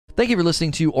Thank you for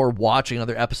listening to or watching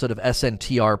another episode of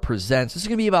SNTR Presents. This is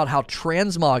going to be about how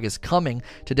Transmog is coming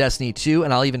to Destiny 2,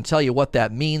 and I'll even tell you what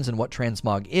that means and what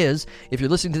Transmog is. If you're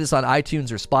listening to this on iTunes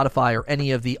or Spotify or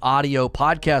any of the audio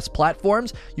podcast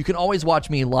platforms, you can always watch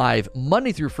me live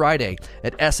Monday through Friday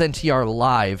at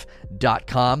sntrlive.com.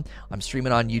 I'm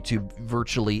streaming on YouTube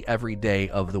virtually every day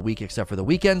of the week except for the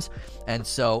weekends. And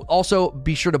so also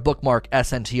be sure to bookmark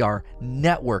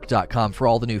sntrnetwork.com for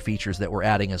all the new features that we're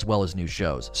adding as well as new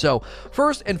shows. So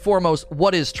first and foremost,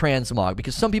 what is Transmog?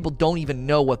 Because some people don't even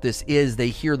know what this is. They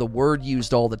hear the word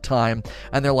used all the time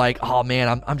and they're like, oh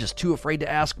man, I'm just too afraid to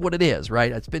ask what it is,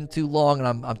 right? It's been too long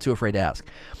and I'm too afraid to ask.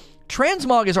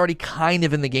 Transmog is already kind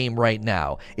of in the game right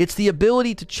now. It's the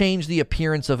ability to change the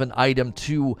appearance of an item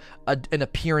to an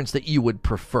appearance that you would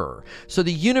prefer. So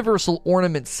the Universal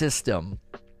Ornament system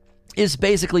is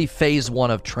basically phase one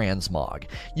of Transmog.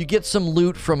 You get some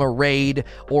loot from a raid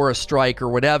or a strike or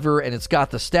whatever, and it's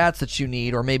got the stats that you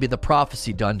need, or maybe the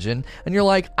prophecy dungeon, and you're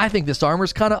like, I think this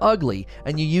armor's kind of ugly,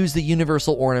 and you use the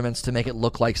universal ornaments to make it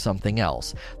look like something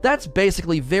else. That's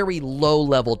basically very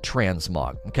low-level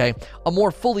Transmog, okay? A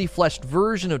more fully fleshed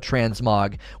version of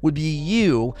Transmog would be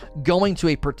you going to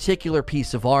a particular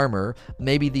piece of armor.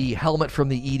 Maybe the helmet from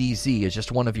the EDZ is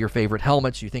just one of your favorite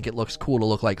helmets. You think it looks cool to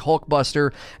look like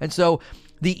Hulkbuster, and so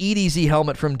the EDZ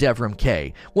helmet from Devrim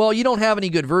K. Well, you don't have any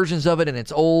good versions of it, and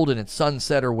it's old, and it's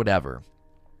sunset or whatever.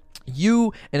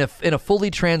 You, in a fully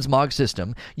Transmog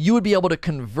system, you would be able to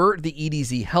convert the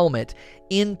EDZ helmet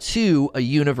into a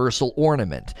universal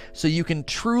ornament. So you can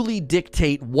truly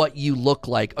dictate what you look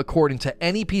like according to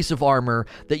any piece of armor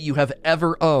that you have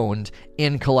ever owned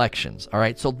in collections. All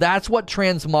right, so that's what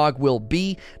Transmog will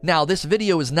be. Now, this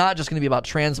video is not just going to be about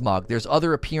Transmog. There's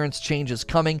other appearance changes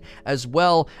coming, as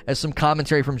well as some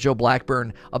commentary from Joe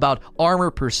Blackburn about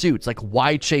armor pursuits, like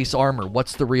why chase armor?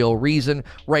 What's the real reason?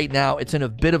 Right now, it's in a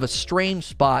bit of a strange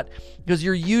spot because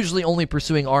you're usually only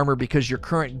pursuing armor because your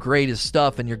current greatest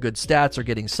stuff and your good stats are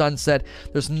getting sunset.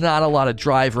 There's not a lot of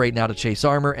drive right now to chase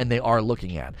armor, and they are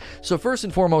looking at. So first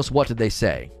and foremost, what did they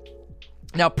say?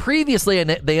 Now, previously,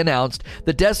 they announced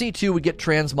that Destiny 2 would get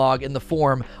Transmog in the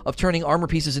form of turning armor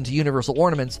pieces into universal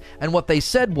ornaments, and what they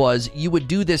said was you would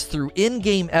do this through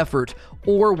in-game effort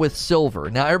or with silver.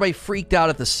 Now, everybody freaked out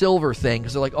at the silver thing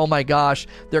because they're like, oh my gosh,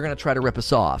 they're going to try to rip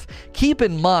us off. Keep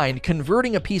in mind,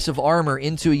 converting a piece of armor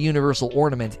into a universal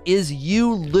ornament is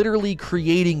you literally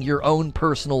creating your own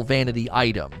personal vanity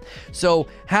item. So,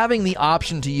 having the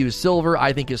option to use silver,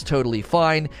 I think, is totally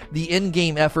fine. The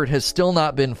in-game effort has still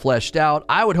not been fleshed out.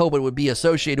 I would hope it would be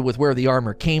associated with where the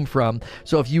armor came from.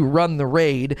 So if you run the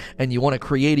raid and you want to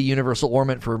create a universal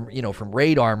ornament from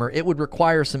raid armor, it would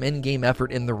require some in-game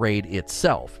effort in the raid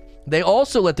itself. They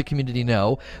also let the community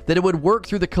know that it would work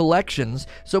through the collections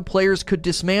so players could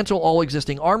dismantle all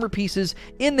existing armor pieces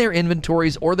in their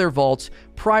inventories or their vaults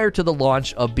prior to the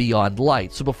launch of Beyond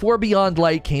Light. So before Beyond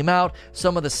Light came out,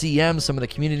 some of the CMs, some of the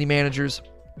community managers,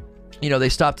 they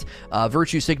stopped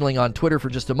virtue signaling on Twitter for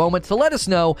just a moment to let us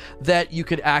know that you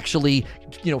could actually,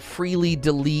 freely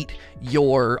delete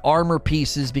your armor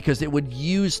pieces because it would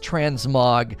use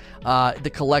Transmog. The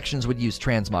collections would use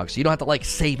Transmog. So you don't have to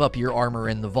save up your armor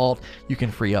in the vault. You can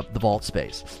free up the vault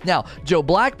space. Now, Joe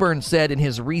Blackburn said in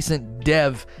his recent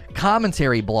dev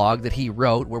commentary blog that he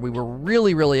wrote, where we were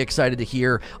really, really excited to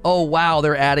hear, oh wow,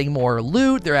 they're adding more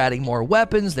loot, they're adding more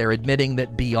weapons, they're admitting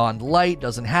that Beyond Light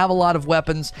doesn't have a lot of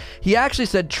weapons. He actually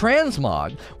said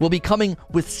Transmog will be coming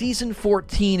with Season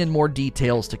 14 and more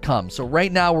details to come. So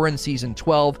right now we're in Season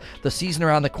 12. The season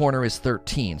around the corner is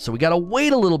 13. So we got to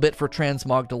wait a little bit for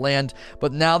Transmog to land,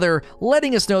 but now they're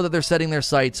letting us know that they're setting their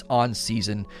sights on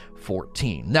Season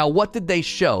 14. Now, what did they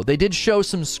show? They did show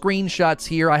some screenshots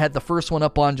here. I had the first one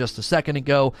up on just a second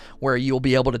ago where you'll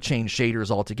be able to change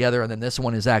shaders altogether, and then this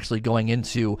one is actually going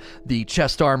into the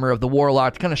chest armor of the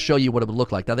Warlock to kind of show you what it would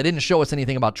look like. Now, they didn't show us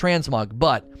anything about Transmog,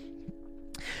 but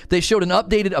they showed an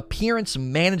updated appearance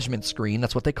management screen,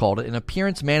 that's what they called it, an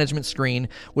appearance management screen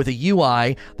with a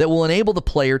UI that will enable the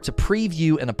player to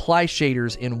preview and apply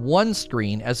shaders in one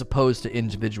screen as opposed to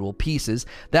individual pieces.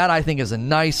 That, I think, is a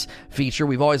nice feature.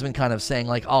 We've always been kind of saying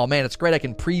oh man, it's great I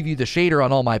can preview the shader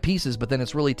on all my pieces, but then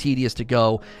it's really tedious to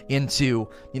go into,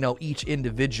 each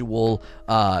individual,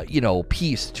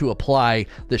 piece to apply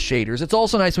the shaders. It's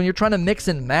also nice when you're trying to mix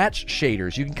and match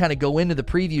shaders. You can kind of go into the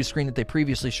preview screen that they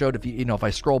previously showed. If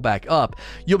I scroll back up,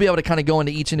 you'll be able to kind of go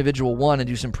into each individual one and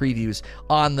do some previews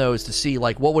on those to see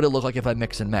what would it look like if I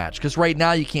mix and match, because right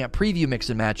now you can't preview mix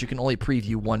and match. You can only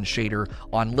preview one shader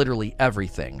on literally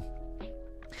everything.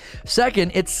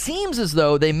 Second, it seems as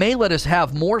though they may let us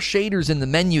have more shaders in the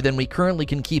menu than we currently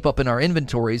can keep up in our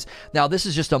inventories. Now, this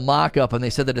is just a mock-up, and they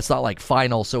said that it's not like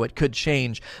final, so it could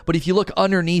change. But if you look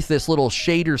underneath this little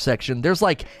shader section, there's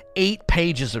like 8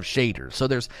 pages of shaders. So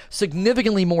there's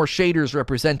significantly more shaders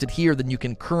represented here than you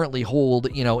can currently hold,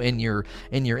 in your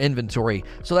inventory.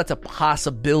 So that's a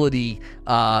possibility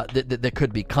that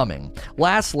could be coming.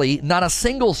 Lastly, not a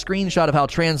single screenshot of how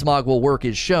transmog will work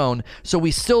is shown, so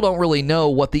we still don't really know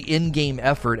what the in-game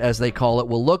effort, as they call it,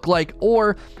 will look like,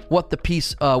 or what the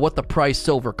price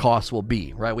silver cost will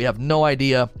be. Right? We have no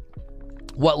idea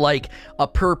what like a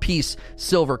per piece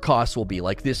silver cost will be.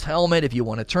 Like this helmet, if you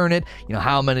want to turn it,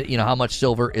 how much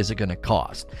silver is it going to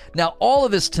cost? Now, all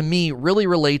of this to me really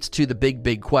relates to the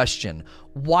big question.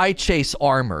 Why chase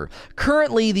armor?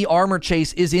 Currently, the armor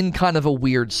chase is in kind of a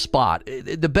weird spot.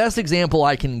 The best example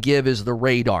I can give is the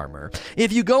raid armor.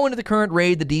 If you go into the current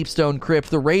raid, the Deepstone Crypt,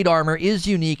 the raid armor is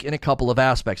unique in a couple of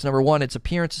aspects. Number one, its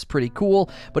appearance is pretty cool,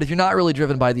 but if you're not really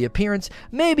driven by the appearance,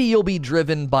 maybe you'll be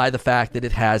driven by the fact that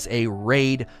it has a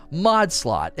raid mod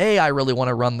slot. Hey, I really want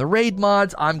to run the raid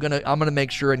mods. I'm gonna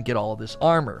make sure and get all of this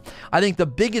armor. I think the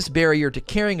biggest barrier to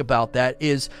caring about that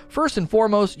is, first and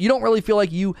foremost, you don't really feel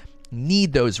like you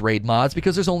need those raid mods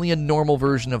because there's only a normal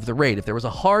version of the raid. If there was a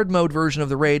hard mode version of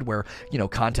the raid where,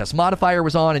 contest modifier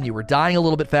was on and you were dying a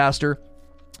little bit faster,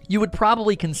 you would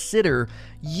probably consider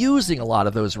using a lot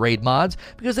of those raid mods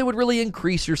because they would really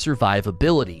increase your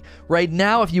survivability. Right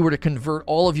now, if you were to convert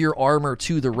all of your armor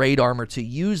to the raid armor to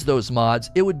use those mods,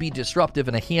 it would be disruptive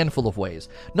in a handful of ways.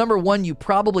 Number one, you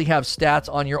probably have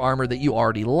stats on your armor that you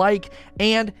already like,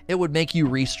 and it would make you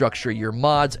restructure your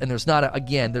mods, and there's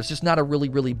just not a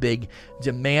really big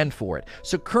demand for it.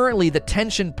 So currently, the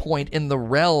tension point in the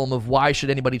realm of why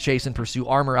should anybody chase and pursue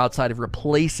armor outside of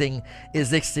replacing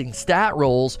existing stat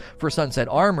rolls for Sunset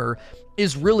Armor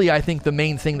is really, I think, the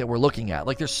main thing that we're looking at.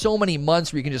 Like, there's so many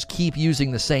months where you can just keep using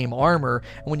the same armor,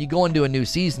 and when you go into a new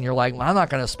season, you're like, well, I'm not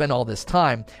going to spend all this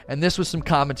time. And this was some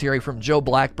commentary from Joe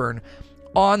Blackburn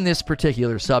on this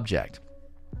particular subject.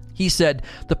 He said,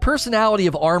 the personality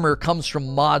of armor comes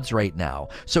from mods right now.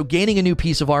 So gaining a new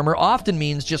piece of armor often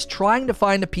means just trying to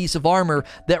find a piece of armor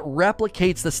that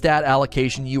replicates the stat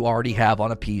allocation you already have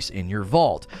on a piece in your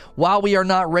vault. While we are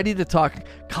not ready to talk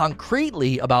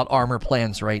concretely about armor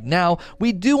plans right now,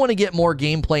 we do want to get more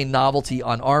gameplay novelty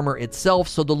on armor itself,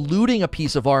 so the looting a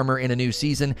piece of armor in a new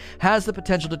season has the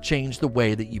potential to change the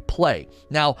way that you play.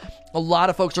 Now, a lot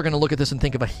of folks are going to look at this and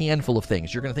think of a handful of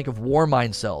things. You're going to think of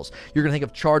Warmind cells. You're going to think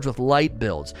of Charge with Light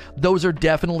builds. Those are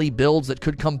definitely builds that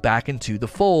could come back into the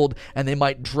fold, and they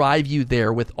might drive you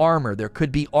there with armor. There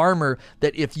could be armor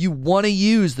that if you want to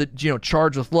use the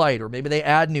Charge with Light, or maybe they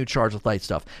add new Charge with Light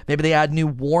stuff. Maybe they add new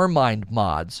Warmind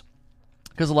mods,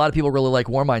 because a lot of people really like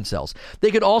Warmind cells.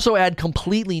 They could also add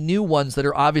completely new ones that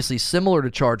are obviously similar to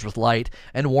Charge with Light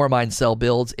and Warmind cell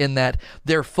builds in that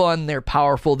they're fun, they're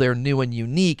powerful, they're new and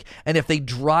unique, and if they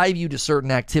drive you to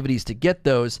certain activities to get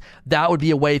those, that would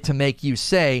be a way to make you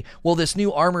say, well, this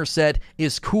new armor set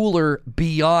is cooler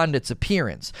beyond its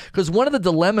appearance. Because one of the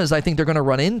dilemmas I think they're going to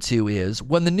run into is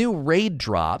when the new raid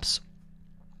drops,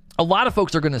 a lot of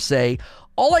folks are going to say,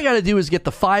 all I got to do is get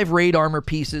the 5 raid armor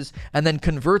pieces and then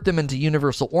convert them into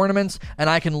universal ornaments, and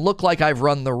I can look like I've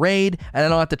run the raid, and I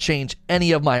don't have to change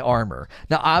any of my armor.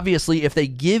 Now, obviously, if they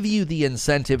give you the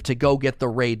incentive to go get the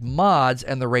raid mods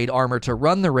and the raid armor to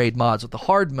run the raid mods with the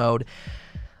hard mode,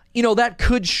 that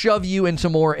could shove you into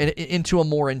a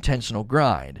more intentional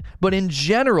grind. But in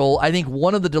general, I think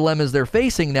one of the dilemmas they're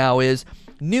facing now is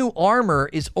new armor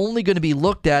is only going to be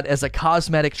looked at as a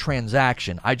cosmetic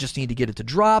transaction. I just need to get it to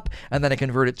drop, and then I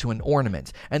convert it to an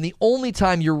ornament. And the only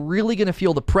time you're really going to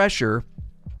feel the pressure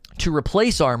to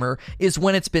replace armor is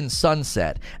when it's been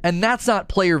sunset. And that's not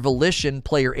player volition,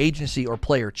 player agency, or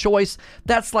player choice.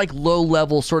 That's like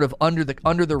low-level, sort of under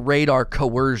the radar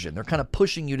coercion. They're kind of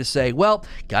pushing you to say, well,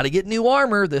 got to get new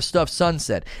armor, this stuff's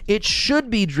sunset. It should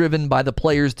be driven by the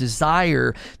player's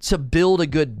desire to build a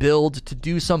good build, to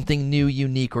do something new,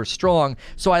 unique, or strong.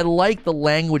 So I like the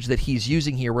language that he's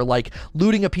using here, where like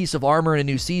looting a piece of armor in a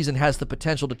new season has the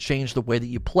potential to change the way that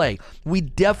you play. We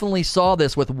definitely saw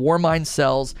this with Warmind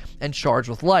cells and Charge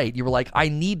with Light. You were like, I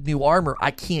need new armor.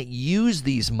 I can't use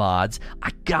these mods.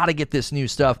 I gotta get this new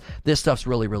stuff. This stuff's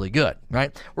really good,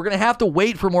 right? We're gonna have to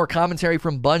wait for more commentary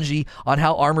from Bungie on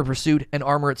how Armor Pursuit and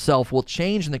armor itself will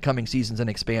change in the coming seasons and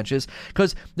expansions,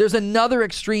 because there's another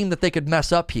extreme that they could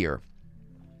mess up here.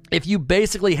 If you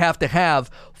basically have to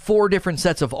have 4 different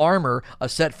sets of armor, a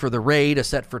set for the raid, a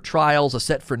set for trials, a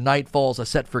set for nightfalls, a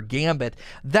set for gambit,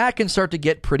 that can start to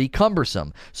get pretty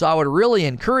cumbersome. So I would really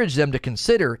encourage them to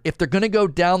consider, if they're going to go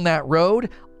down that road,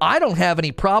 I don't have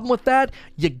any problem with that.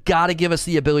 You got to give us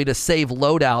the ability to save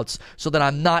loadouts so that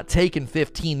I'm not taking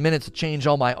 15 minutes to change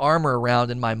all my armor around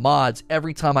in my mods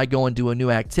every time I go and do a new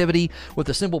activity. With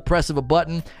a simple press of a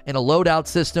button and a loadout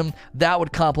system, that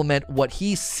would complement what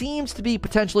he seems to be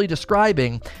potentially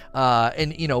describing,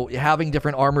 and having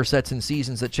different armor sets and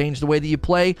seasons that change the way that you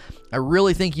play. I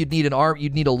really think you'd need a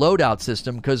loadout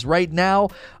system, because right now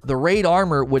the raid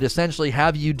armor would essentially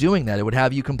have you doing that. It would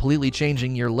have you completely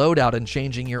changing your loadout and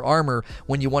changing your armor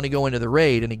when you want to go into the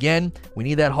raid. And again, we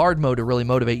need that hard mode to really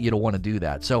motivate you to want to do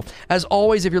that. So as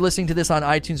always, if you're listening to this on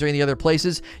iTunes or any other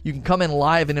places, you can come in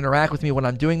live and interact with me when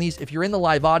I'm doing these. If you're in the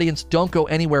live audience, don't go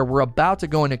anywhere. We're about to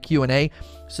go into Q&A.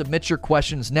 Submit your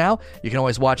questions now. You can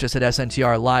always watch us at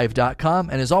sntrlive.com.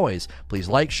 And as always, please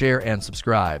like, share, and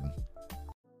subscribe.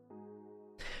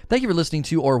 Thank you for listening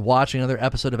to or watching another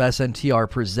episode of SNTR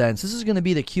Presents. This is going to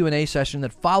be the Q&A session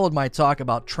that followed my talk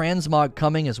about Transmog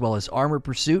coming, as well as Armor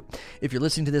Pursuit. If you're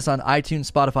listening to this on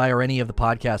iTunes, Spotify, or any of the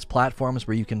podcast platforms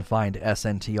where you can find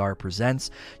SNTR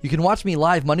Presents, you can watch me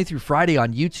live Monday through Friday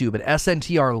on YouTube at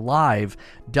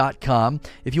sntrlive.com.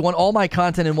 If you want all my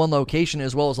content in one location,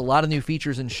 as well as a lot of new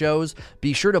features and shows,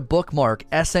 be sure to bookmark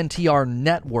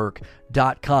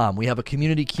sntrnetwork.com. We have a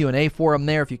community Q&A forum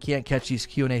there if you can't catch these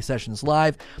Q&A sessions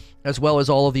live, as well as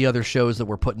all of the other shows that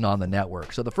we're putting on the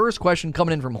network. So the first question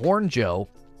coming in from Horn Joe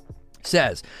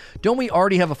says, don't we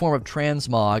already have a form of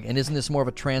transmog, and isn't this more of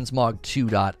a transmog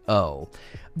 2.0?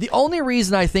 The only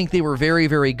reason I think they were very,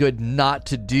 very good not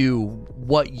to do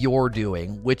what you're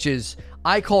doing, which is,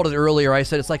 I called it earlier, I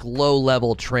said it's like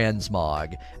low-level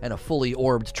transmog, and a fully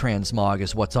orbed transmog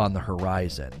is what's on the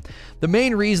horizon. The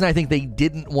main reason I think they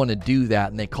didn't want to do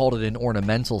that, and they called it an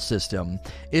ornamental system,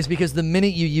 is because the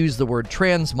minute you use the word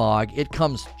transmog, it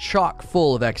comes chock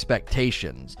full of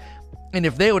expectations. And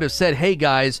if they would have said, hey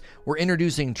guys, we're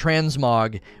introducing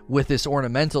transmog with this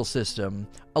ornamental system,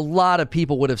 a lot of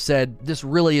people would have said, this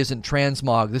really isn't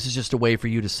transmog, this is just a way for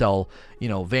you to sell,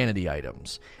 vanity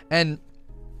items. And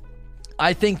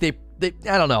I think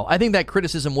I don't know, I think that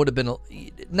criticism would have been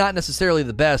not necessarily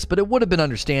the best, but it would have been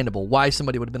understandable why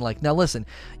somebody would have been like, now listen,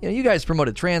 you guys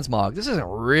promoted transmog, this isn't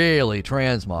really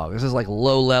transmog, this is like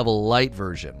low-level light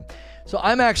version. So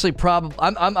I'm actually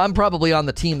I'm probably on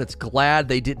the team that's glad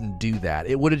they didn't do that.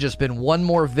 It would have just been one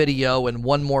more video and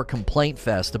one more complaint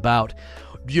fest about,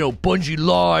 Bungie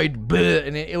lied, bleh,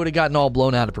 and it would have gotten all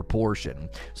blown out of proportion.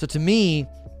 So to me,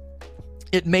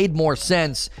 it made more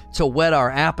sense to whet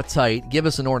our appetite, give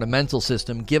us an ornamental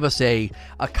system, give us a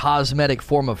cosmetic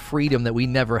form of freedom that we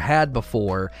never had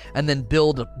before, and then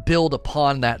build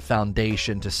upon that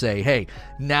foundation to say, hey,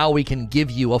 now we can give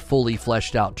you a fully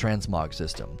fleshed out transmog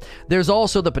system. There's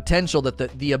also the potential that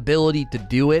the ability to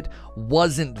do it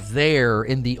wasn't there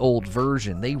in the old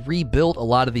version. They rebuilt a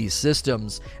lot of these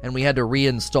systems, and we had to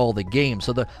reinstall the game.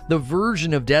 So the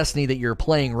version of Destiny that you're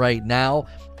playing right now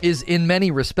is in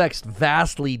many respects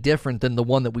vastly different than the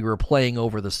one that we were playing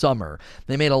over the summer.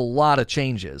 They made a lot of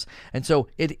changes. And so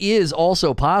it is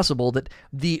also possible that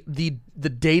the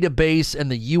database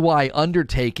and the UI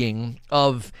undertaking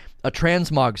of a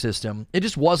transmog system, it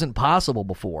just wasn't possible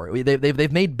before.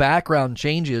 They've made background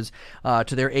changes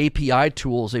to their API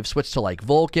tools. They've switched to like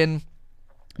Vulkan.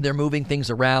 They're moving things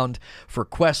around for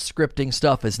quest scripting.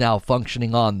 Stuff is now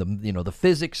functioning on the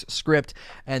physics script,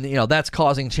 and that's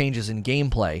causing changes in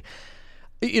gameplay.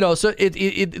 So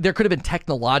there could have been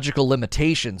technological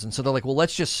limitations, and so they're like, well,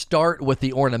 let's just start with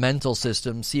the ornamental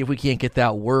system, see if we can't get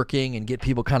that working and get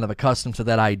people kind of accustomed to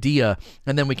that idea,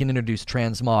 and then we can introduce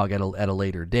transmog at a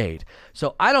later date.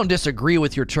 So I don't disagree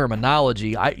with your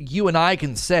terminology. You and I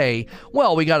can say,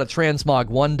 well, we got a transmog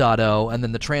 1.0, and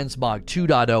then the transmog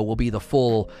 2.0 will be the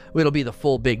full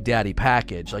Big Daddy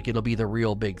package, like it'll be the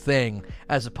real big thing,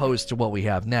 as opposed to what we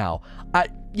have now.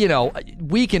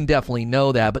 We can definitely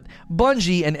know that, but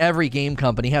Bungie and every game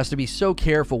company has to be so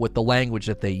careful with the language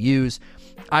that they use.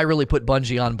 I really put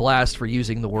Bungie on blast for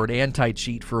using the word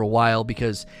anti-cheat for a while,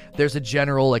 because there's a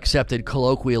general accepted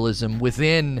colloquialism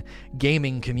within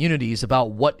gaming communities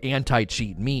about what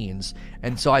anti-cheat means,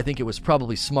 and so I think it was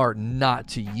probably smart not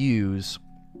to use,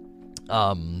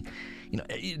 not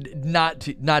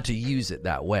to use it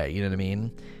that way. You know what I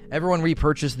mean? Everyone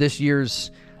repurchased this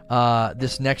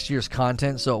next year's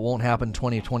content, so it won't happen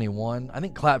 2021. I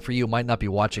think Clap for You might not be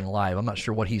watching live. I'm not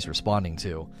sure what he's responding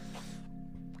to.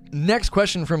 Next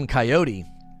question from Coyote.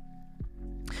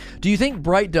 Do you think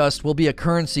Bright Dust will be a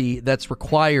currency that's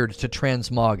required to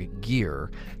transmog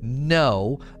gear?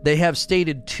 No. They have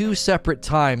stated 2 separate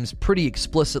times pretty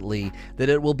explicitly that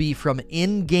it will be from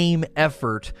in-game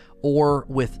effort or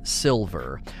with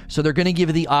silver. So they're going to give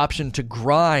you the option to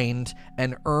grind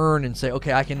and earn and say,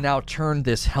 okay, I can now turn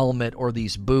this helmet or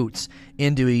these boots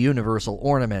into a universal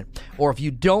ornament. Or if you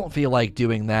don't feel like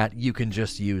doing that, you can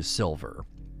just use silver.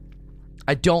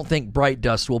 I don't think Bright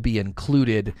Dust will be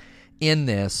included in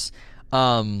this.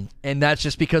 And that's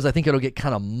just because I think it'll get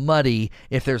kind of muddy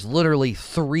if there's literally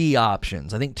 3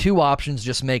 options. I think 2 options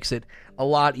just makes it a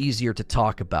lot easier to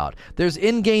talk about. There's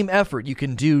in-game effort. You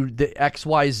can do the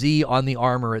XYZ on the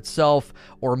armor itself,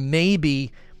 or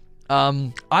maybe,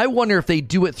 I wonder if they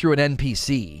do it through an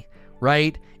NPC,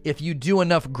 right? If you do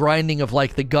enough grinding of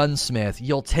like the gunsmith,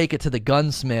 you'll take it to the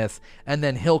gunsmith and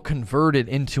then he'll convert it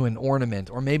into an ornament,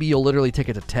 or maybe you'll literally take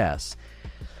it to Tess.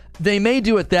 They may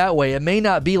do it that way. It may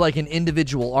not be like an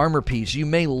individual armor piece. You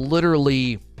may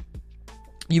literally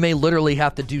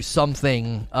have to do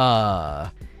something,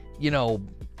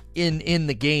 in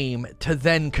the game to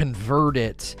then convert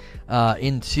it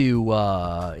into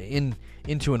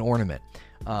an ornament,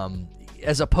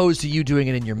 as opposed to you doing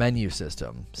it in your menu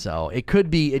system. So it could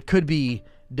be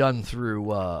done through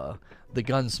the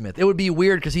gunsmith. It would be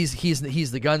weird because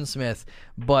he's the gunsmith,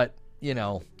 but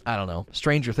I don't know.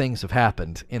 Stranger things have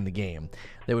happened in the game.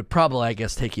 They would probably, I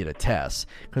guess, take you to Tess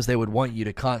because they would want you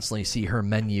to constantly see her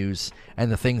menus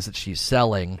and the things that she's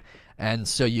selling. And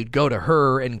so you'd go to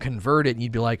her and convert it and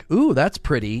you'd be like, ooh, that's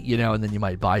pretty, and then you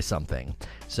might buy something.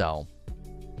 So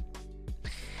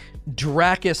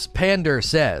Dracus Pander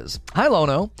says, hi,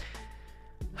 Lono.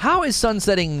 How is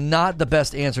sunsetting not the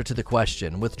best answer to the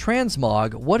question? With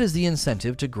transmog, what is the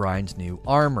incentive to grind new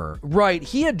armor? Right,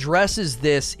 he addresses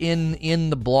this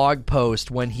in the blog post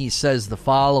when he says the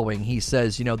following. He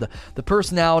says, the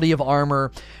personality of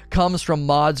armor comes from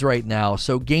mods right now,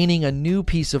 so gaining a new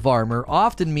piece of armor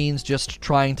often means just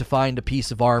trying to find a piece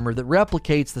of armor that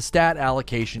replicates the stat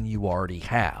allocation you already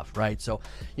have, right? So,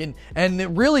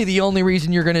 and really the only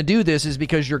reason you're going to do this is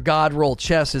because your god roll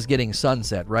chest is getting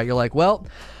sunset, right? You're like, well,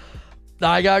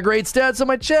 I got great stats on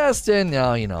my chest, and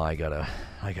now, I gotta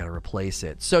replace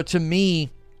it. So to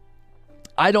me,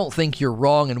 I don't think you're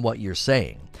wrong in what you're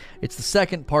saying. It's the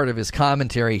second part of his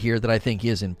commentary here that I think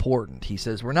is important. He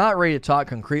says, we're not ready to talk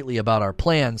concretely about our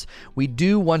plans. We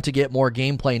do want to get more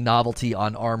gameplay novelty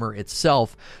on armor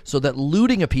itself so that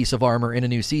looting a piece of armor in a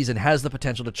new season has the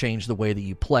potential to change the way that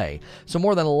you play. So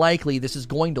more than likely, this is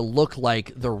going to look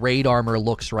like the raid armor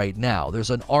looks right now.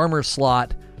 There's an armor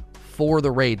slot for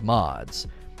the raid mods.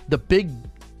 The big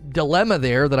dilemma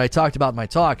there that I talked about in my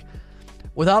talk,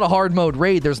 without a hard mode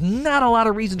raid, there's not a lot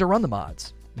of reason to run the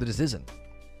mods. There just isn't.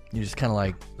 You're just kind of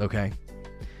like, okay,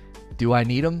 do I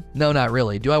need them? No, not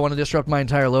really. Do I want to disrupt my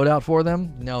entire loadout for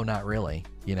them? No, not really,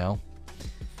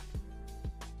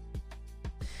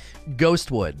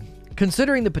 Ghostwood.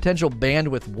 Considering the potential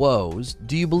bandwidth woes,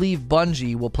 do you believe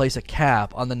Bungie will place a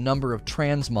cap on the number of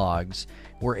transmogs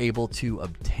we're able to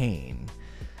obtain?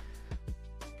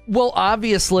 Well,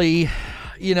 obviously,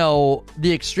 the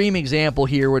extreme example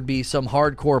here would be some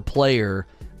hardcore player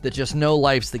that just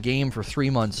no-lifes the game for 3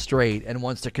 months straight and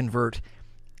wants to convert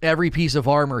every piece of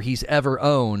armor he's ever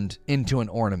owned into an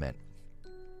ornament.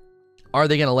 Are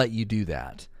they going to let you do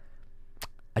that?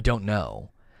 I don't know.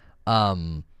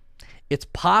 It's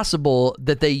possible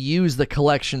that they use the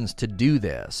collections to do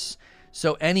this.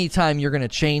 So anytime you're going to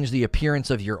change the appearance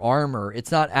of your armor,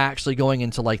 it's not actually going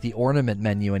into like the ornament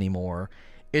menu anymore.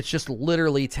 It's just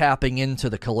literally tapping into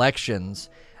the collections,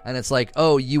 and it's like,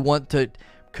 oh, you want to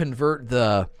convert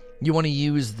you want to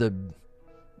use the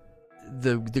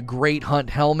Great Hunt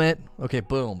helmet? Okay,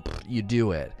 boom, you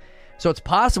do it. So it's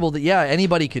possible that, yeah,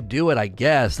 anybody could do it, I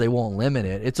guess. They won't limit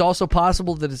it. It's also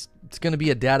possible that it's going to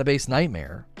be a database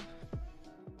nightmare.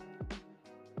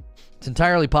 It's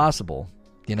entirely possible,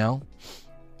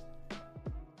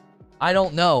 I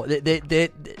don't know.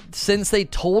 Since they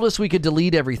told us we could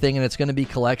delete everything and it's going to be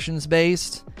collections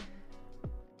based,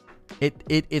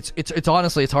 it's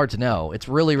honestly, it's hard to know. It's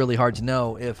really, really hard to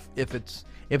know if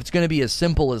it's going to be as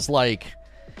simple as like,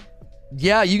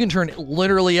 yeah, you can turn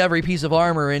literally every piece of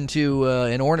armor into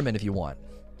an ornament if you want.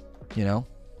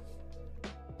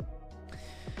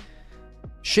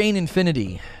 Shane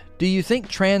Infinity. Do you think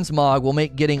transmog will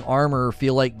make getting armor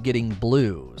feel like getting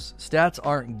blues? Stats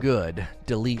aren't good.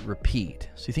 Delete, repeat.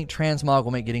 So you think transmog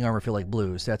will make getting armor feel like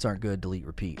blues? Stats aren't good. Delete,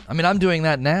 repeat. I mean, I'm doing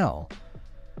that now.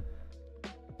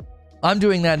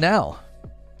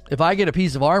 If I get a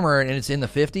piece of armor and it's in the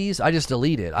 50s, I just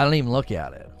delete it. I don't even look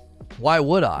at it. Why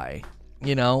would I?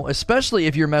 Especially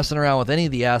if you're messing around with any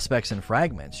of the aspects and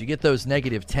fragments. You get those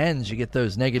negative 10s, you get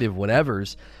those negative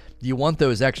whatevers. You want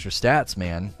those extra stats,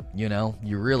 man.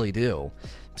 You really do.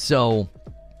 So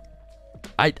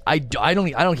I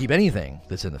don't keep anything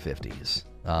that's in the 50s.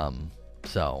 I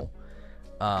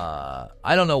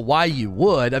don't know why you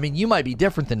would. I mean, you might be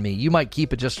different than me. You might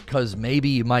keep it just because maybe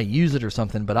you might use it or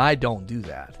something, but I don't do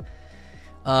that.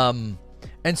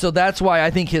 And so that's why I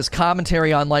think his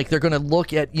commentary on, like, they're going to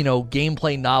look at,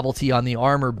 gameplay novelty on the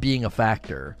armor being a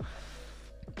factor.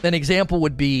 An example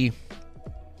would be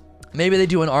maybe they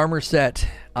do an armor set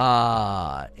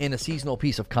in a seasonal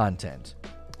piece of content,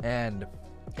 and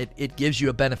it gives you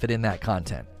a benefit in that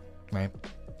content, right?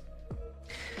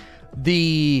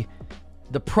 The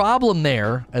problem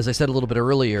there, as I said a little bit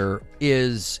earlier,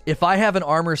 is if I have an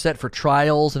armor set for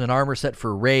Trials and an armor set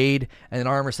for Raid and an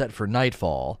armor set for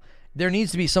Nightfall, there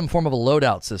needs to be some form of a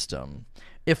loadout system.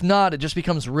 If not, it just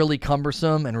becomes really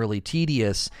cumbersome and really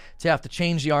tedious to have to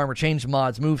change the armor, change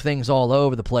mods, move things all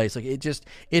over the place. Like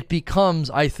it becomes,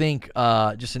 I think,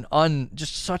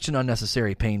 just such an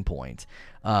unnecessary pain point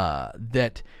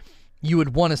that you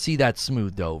would want to see that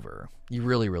smoothed over. You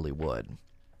really, really would.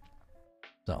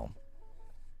 So.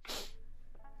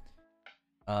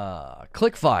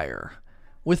 Clickfire.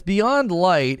 With Beyond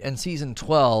Light and Season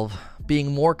 12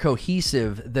 being more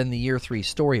cohesive than the Year 3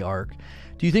 story arc,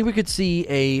 do you think we could see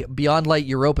a Beyond Light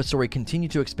Europa story continue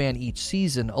to expand each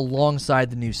season alongside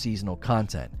the new seasonal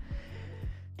content?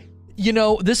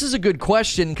 This is a good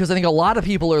question because I think a lot of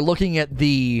people are looking at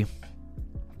the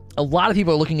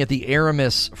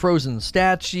Aramis frozen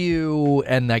statue,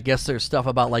 and I guess there's stuff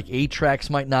about like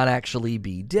Atrax might not actually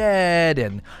be dead,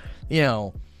 and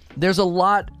there's a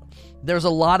lot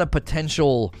of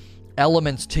potential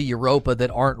elements to Europa that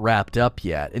aren't wrapped up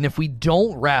yet. And if we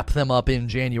don't wrap them up in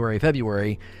January,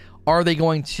 February, are they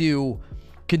going to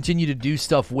continue to do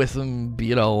stuff with them,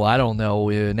 I don't know,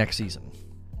 next season?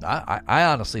 I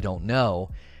honestly don't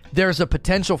know. There's a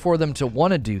potential for them to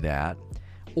want to do that.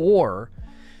 Or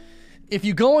if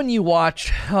you go and you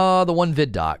watch the one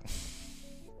vid doc,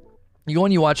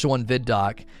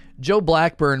 Joe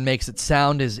Blackburn makes it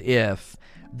sound as if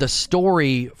the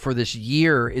story for this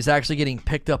year is actually getting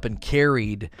picked up and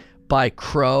carried by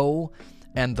Crow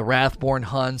and the Wrathborn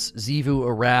Hunts, Xivu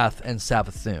Arath, and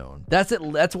Savathûn. That's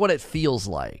it. That's what it feels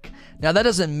like. Now, that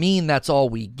doesn't mean that's all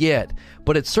we get,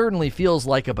 but it certainly feels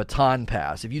like a baton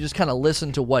pass. If you just kind of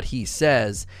listen to what he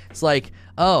says, it's like,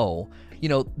 oh,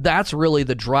 that's really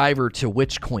the driver to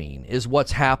Witch Queen, is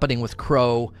what's happening with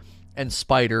Crow and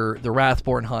Spider, the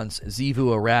Wrathborn Hunts, Xivu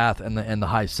Arath, and the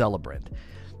High Celebrant.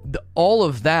 All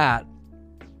of that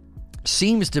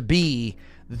seems to be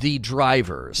the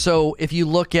driver. So if you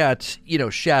look at,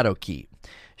 Shadowkeep,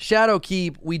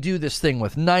 we do this thing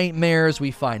with nightmares,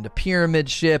 we find a pyramid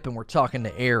ship, and we're talking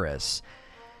to Eris.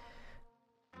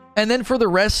 And then for the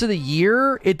rest of the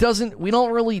year, we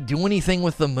don't really do anything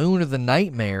with the moon or the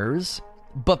nightmares,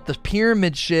 but the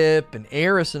pyramid ship and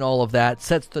Eris and all of that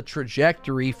sets the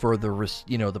trajectory for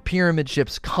the pyramid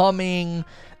ships coming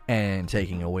and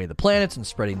taking away the planets and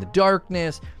spreading the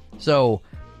darkness. So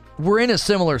we're in a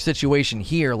similar situation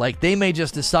here. Like, they may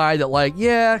just decide that, like,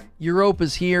 yeah,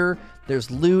 Europa's here,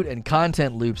 there's loot and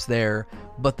content loops there,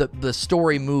 but the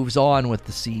story moves on with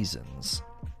the seasons.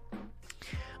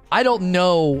 I don't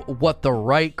know what the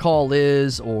right call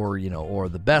is, or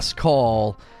the best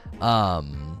call. I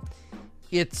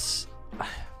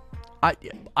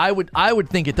would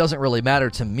think it doesn't really matter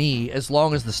to me as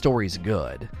long as the story's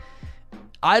good.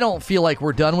 I don't feel like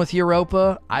we're done with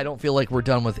Europa. I don't feel like we're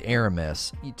done with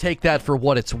Aramis. You take that for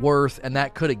what it's worth, and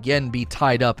that could again be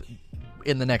tied up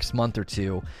in the next month or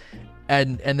two,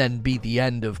 and then be the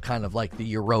end of kind of like the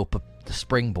Europa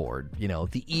springboard,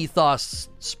 the ethos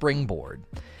springboard.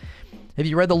 Have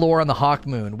you read the lore on the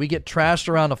Hawkmoon? We get trashed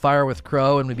around a fire with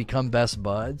Crow and we become best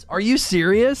buds. Are you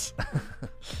serious?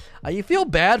 You feel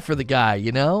bad for the guy,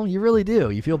 You really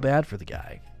do. You feel bad for the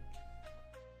guy.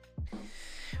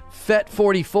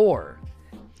 Fet44.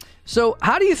 So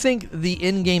how do you think the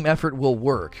in-game effort will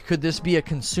work? Could this be a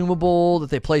consumable that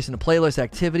they place in a playlist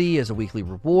activity as a weekly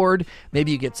reward?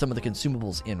 Maybe you get some of the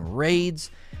consumables in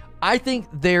raids. I think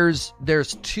there's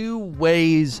two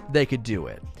ways they could do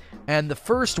it. And the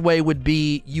first way would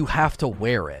be you have to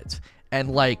wear it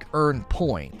and like earn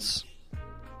points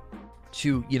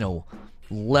to,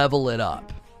 level it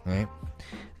up, right?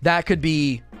 That could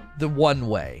be the one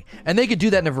way. And they could do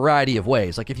that in a variety of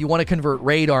ways. Like if you want to convert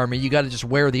raid armor, you got to just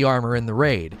wear the armor in the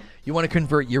raid. You want to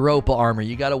convert Europa armor,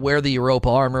 you got to wear the Europa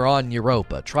armor on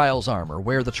Europa. Trials armor,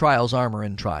 wear the Trials armor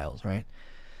in Trials, right?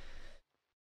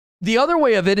 The other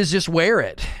way of it is just wear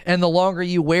it. And the longer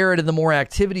you wear it and the more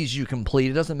activities you complete,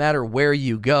 it doesn't matter where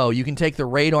you go. You can take the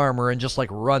raid armor and just like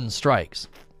run strikes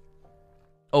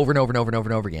over and over and over and over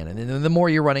and over again. And then the more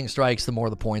you're running strikes, the more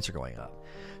the points are going up.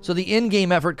 So the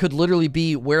in-game effort could literally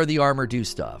be wear the armor, do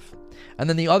stuff. And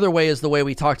then the other way is the way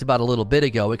we talked about a little bit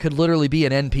ago. It could literally be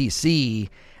an NPC,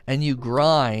 and you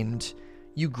grind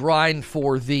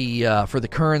for the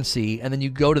currency, and then you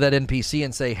go to that NPC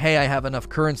and say, hey, I have enough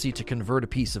currency to convert a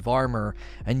piece of armor,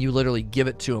 and you literally give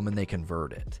it to them and they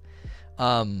convert it.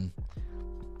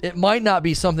 It might not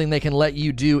be something they can let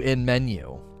you do in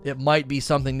menu. It might be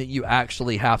something that you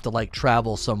actually have to like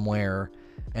travel somewhere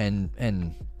and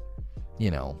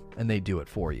they do it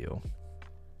for you.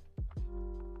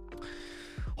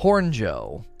 Horn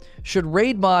Joe, should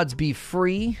raid mods be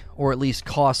free or at least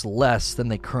cost less than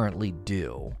they currently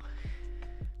do?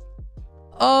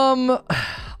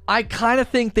 I kind of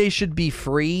think they should be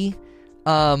free,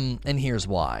 and here's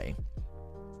why.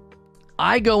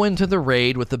 I go into the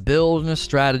raid with a build and a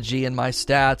strategy and my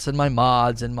stats and my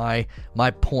mods and my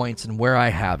points and where I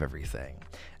have everything.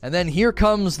 And then here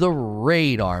comes the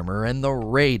raid armor and the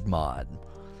raid mod.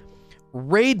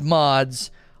 Raid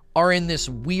mods are in this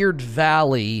weird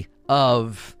valley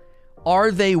of,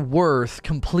 are they worth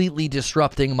completely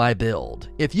disrupting my build?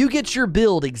 If you get your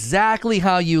build exactly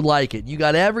how you like it, you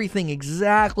got everything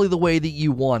exactly the way that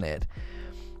you want it,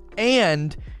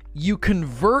 and you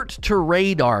convert to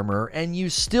raid armor, and you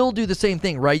still do the same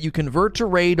thing, right? You convert to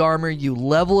raid armor, you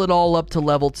level it all up to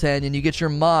level 10, and you get your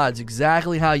mods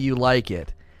exactly how you like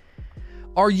it.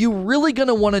 Are you really going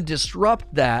to want to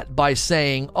disrupt that by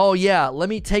saying, oh yeah, let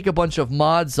me take a bunch of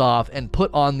mods off and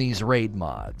put on these raid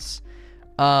mods?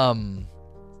 I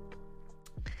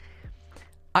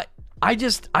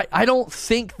don't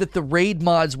think that the raid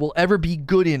mods will ever be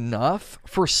good enough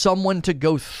for someone to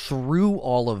go through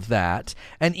all of that.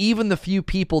 And even the few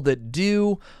people that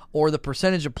do, or the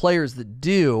percentage of players that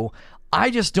do, I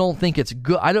just don't think it's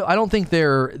good. I don't think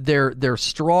they're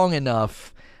strong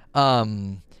enough,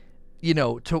 to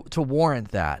warrant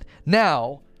that.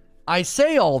 Now, I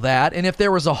say all that, and if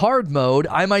there was a hard mode,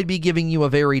 I might be giving you a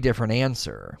very different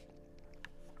answer.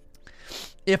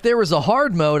 If there was a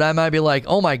hard mode, I might be like,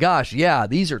 oh my gosh, yeah,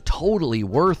 these are totally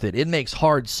worth it. It makes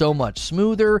hard so much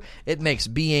smoother. It makes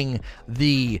being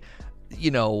the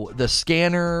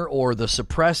scanner or the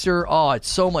suppressor, it's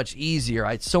so much easier.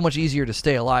 It's so much easier to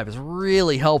stay alive. It's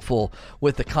really helpful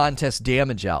with the contest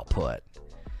damage output.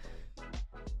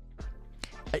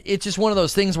 It's just one of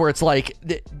those things where it's like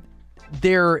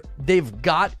they've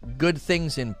got good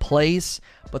things in place,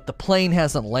 but the plane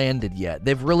hasn't landed yet.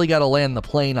 They've really got to land the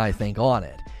plane, I think, on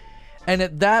it. And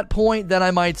at that point, then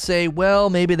I might say, well,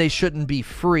 maybe they shouldn't be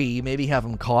free. Maybe have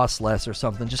them cost less or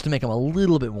something, just to make them a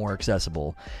little bit more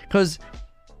accessible. Because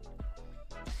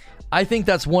I think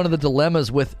that's one of the dilemmas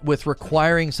with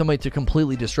requiring somebody to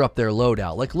completely disrupt their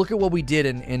loadout. Like, look at what we did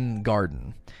in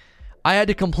Garden. I had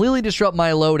to completely disrupt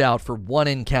my loadout for one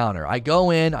encounter. I go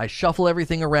in, I shuffle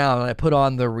everything around, and I put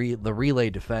on the Relay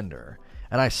Defender.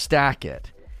 And I stack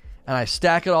it. And I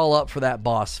stack it all up for that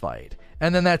boss fight.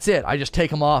 And then that's it. I just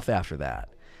take them off after that.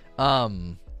 I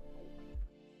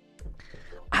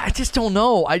just don't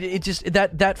know.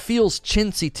 That feels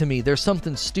chintzy to me. There's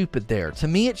something stupid there. To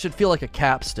me, it should feel like a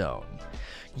capstone.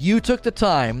 You took the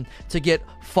time to get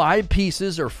 5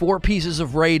 pieces or 4 pieces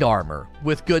of raid armor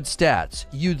with good stats.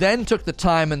 You then took the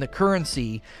time and the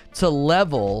currency to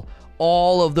level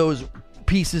all of those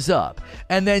pieces up.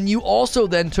 And then you also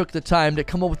then took the time to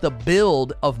come up with a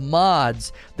build of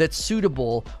mods that's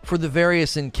suitable for the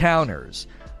various encounters.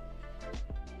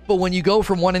 But when you go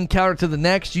from one encounter to the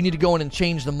next, you need to go in and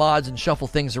change the mods and shuffle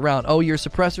things around. Oh, you're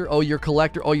suppressor. Oh, you're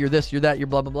collector. Oh, you're this, you're that, you're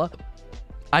blah, blah, blah.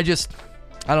 I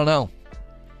don't know.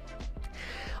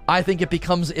 I think it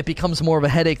becomes more of a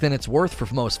headache than it's worth for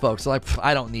most folks. Like,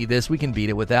 I don't need this. We can beat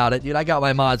it without it. Dude, I got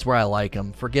my mods where I like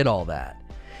them. Forget all that.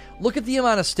 Look at the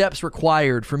amount of steps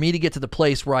required for me to get to the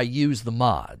place where I use the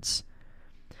mods.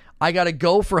 I got to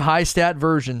go for high stat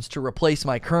versions to replace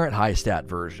my current high stat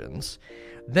versions.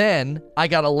 Then I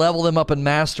got to level them up and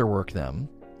masterwork them,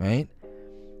 right?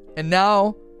 And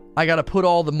now I got to put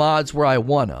all the mods where I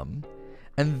want them.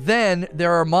 And then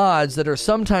there are mods that are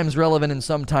sometimes relevant and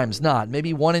sometimes not.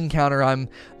 Maybe one encounter I'm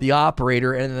the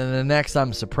operator and then the next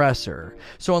I'm suppressor.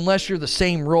 So unless you're the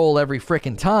same role every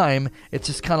frickin' time, it's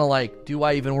just kind of like, do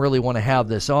I even really want to have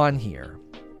this on here?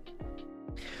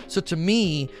 So to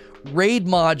me, raid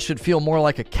mods should feel more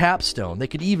like a capstone. They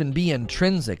could even be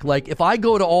intrinsic. Like, if I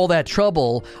go to all that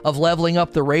trouble of leveling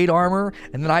up the raid armor,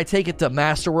 and then I take it to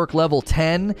Masterwork level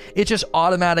 10, it just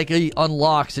automatically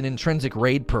unlocks an intrinsic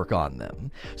raid perk on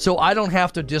them. So I don't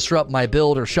have to disrupt my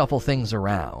build or shuffle things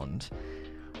around.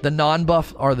 The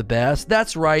non-buff are the best.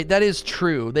 That's right. That is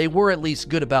true. They were at least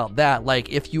good about that.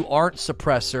 Like, if you aren't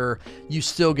suppressor, you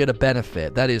still get a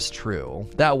benefit. That is true.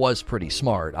 That was pretty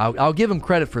smart. I'll give them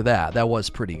credit for that. That was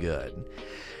pretty good.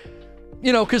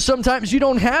 You know, because sometimes you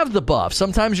don't have the buff.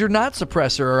 Sometimes you're not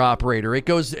suppressor or operator. It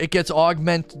gets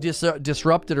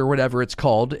disrupted or whatever it's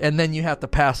called, and then you have to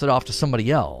pass it off to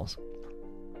somebody else.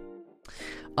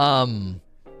 I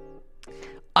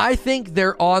think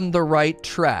they're on the right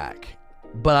track,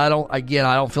 but I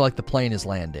don't feel like the plane is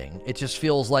landing. It just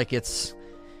feels like it's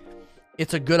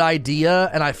a good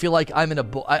idea, and I feel like I'm in a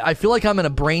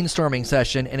brainstorming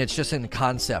session, and it's just in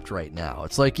concept right now.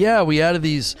 It's like, yeah, we added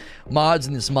these mods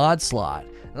in this mod slot,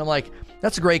 and I'm like,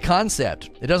 that's a great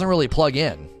concept. It doesn't really plug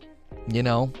in, you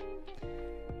know.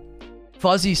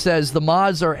 Fuzzy says the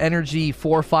mods are energy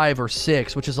 4, 5, or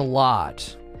 6, which is a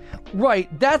lot. Right,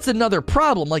 that's another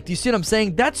problem. Like, do you see what I'm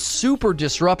saying? That's super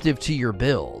disruptive to your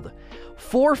build.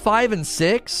 4, 5, and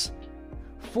 6.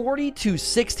 40 to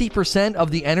 60% of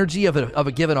the energy of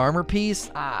a given armor piece?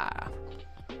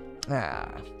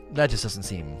 That just doesn't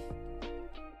seem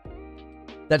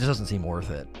worth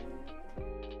it.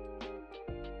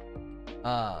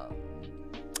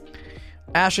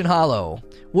 Ashen Hollow.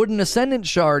 Would an Ascendant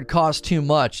Shard cost too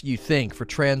much, you think, for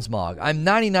Transmog? I'm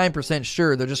 99%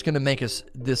 sure they're just going to make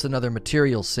this another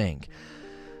material sink.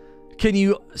 Can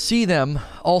you see them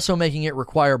also making it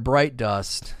require Bright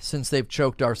Dust since they've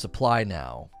choked our supply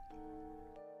now?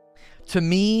 To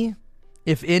me,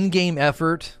 if in-game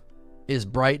effort is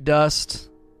Bright Dust,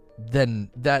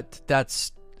 then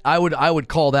that's I would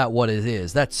call that what it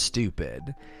is. That's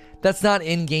stupid. That's not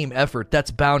in-game effort.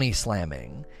 That's bounty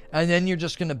slamming. And then you're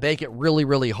just going to make it really,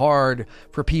 really hard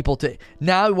for people to...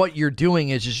 Now what you're doing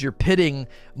is you're pitting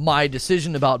my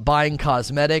decision about buying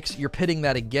cosmetics. You're pitting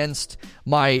that against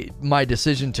my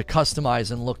decision to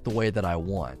customize and look the way that I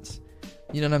want.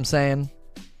 You know what I'm saying?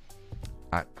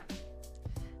 I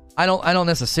don't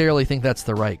necessarily think that's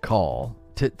the right call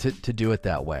to do it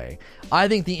that way. I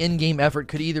think the in-game effort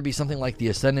could either be something like the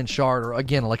Ascendant Shard, or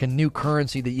again, like a new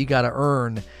currency that you got to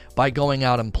earn by going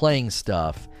out and playing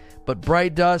stuff. But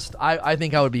Bright Dust, I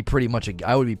think I would be pretty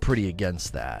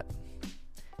against that.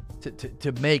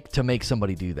 To make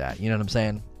somebody do that. You know what I'm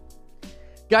saying?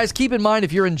 Guys, keep in mind,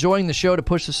 if you're enjoying the show, to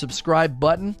push the subscribe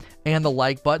button and the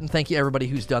like button. Thank you everybody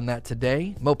who's done that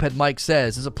today. Moped Mike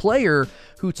says, as a player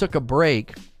who took a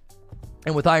break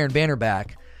and with Iron Banner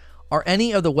back, are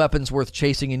any of the weapons worth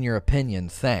chasing in your opinion?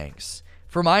 Thanks.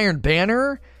 From Iron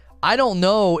Banner, I don't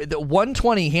know. The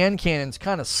 120 hand cannons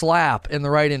kind of slap in the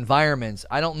right environments.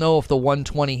 I don't know if the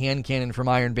 120 hand cannon from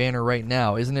Iron Banner right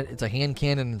now, isn't it? It's a hand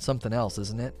cannon and something else,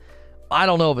 isn't it? I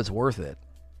don't know if it's worth it.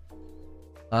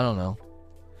 I don't know.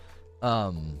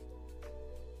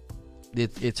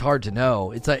 It's hard to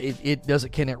know. It's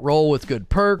like can it roll with good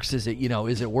perks? Is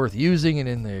it worth using it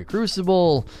in the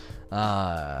Crucible?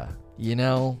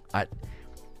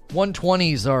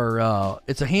 120s are,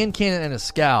 it's a hand cannon and a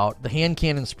scout. The hand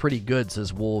cannon's pretty good,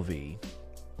 says Wolvie.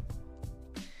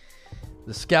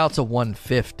 The scout's a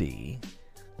 150.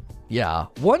 Yeah,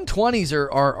 120s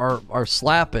are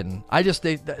slapping.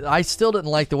 I still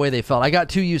didn't like the way they felt. I got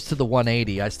too used to the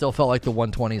 180. I still felt like the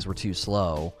 120s were too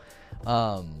slow.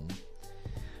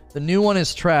 The new one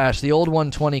is trash. The old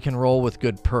 120 can roll with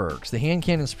good perks. The hand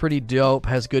cannon's pretty dope,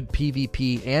 has good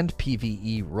PvP and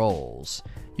PvE rolls.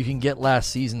 You can get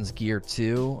last season's gear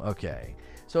too. Okay.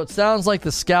 So it sounds like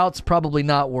the scout's probably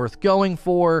not worth going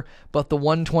for, but the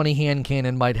 120 hand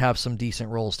cannon might have some decent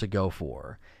rolls to go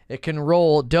for. It can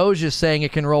roll, Doge is saying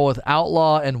it can roll with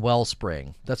Outlaw and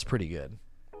Wellspring. That's pretty good.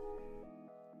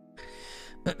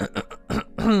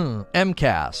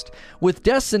 MCast. With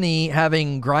Destiny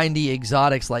having grindy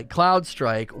exotics like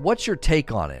Cloudstrike, what's your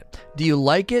take on it? Do you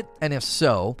like it? And if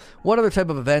so, what other type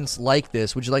of events like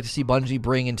this would you like to see Bungie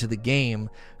bring into the game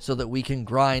so that we can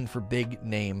grind for big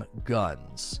name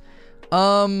guns?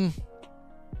 I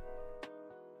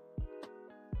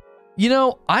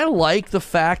like the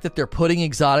fact that they're putting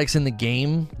exotics in the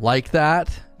game like that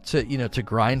to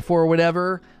grind for or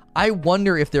whatever. I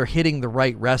wonder if they're hitting the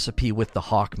right recipe with the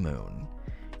Hawkmoon.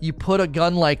 You put a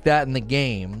gun like that in the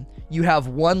game, you have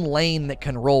one lane that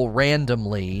can roll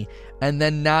randomly, and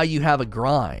then now you have a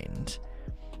grind.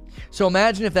 So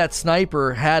imagine if that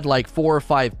sniper had like 4 or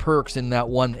 5 perks in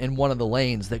one of the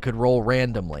lanes that could roll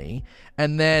randomly,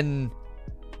 and then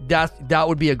that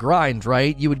would be a grind,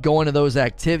 right? You would go into that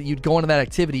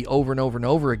activity over and over and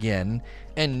over again,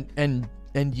 and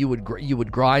you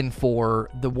would grind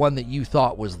for the one that you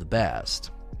thought was the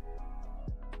best.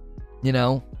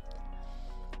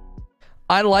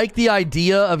 I like the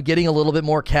idea of getting a little bit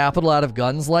more capital out of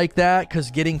guns like that,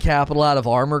 because getting capital out of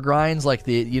armor grinds, like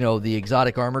the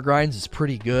exotic armor grinds, is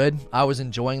pretty good. I was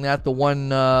enjoying that. The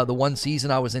one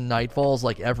season I was in Nightfalls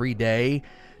like every day,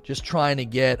 just trying to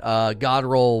get God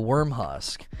Roll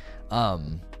Wormhusk.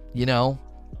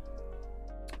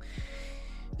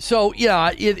 So,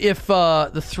 yeah, if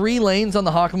the 3 lanes on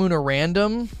the Hakamoon are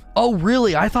random... Oh,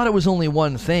 really? I thought it was only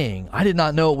one thing. I did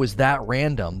not know it was that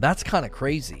random. That's kind of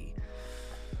crazy.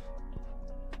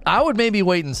 I would maybe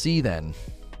wait and see then.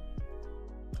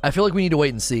 I feel like we need to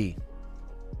wait and see.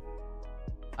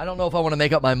 I don't know if I want to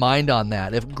make up my mind on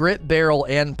that. If Grit, Barrel,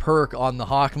 and Perk on the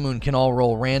Hakamoon can all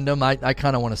roll random, I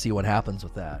kind of want to see what happens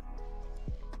with that.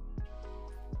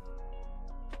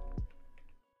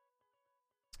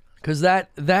 Because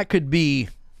that could be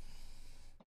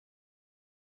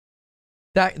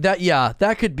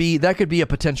that could be a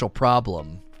potential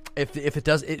problem. If it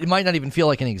does, it might not even feel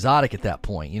like an exotic at that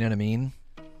point. You know what I mean?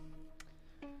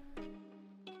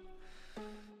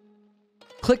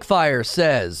 Clickfire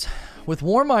says, with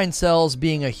Warmind Cells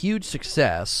being a huge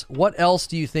success, what else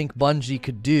do you think Bungie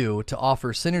could do to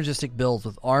offer synergistic builds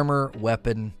with armor,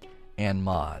 weapon, and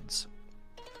mods?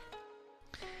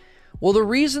 Well, the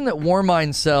reason that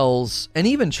Warmind Cells, and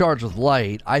even Charged with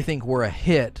Light, I think were a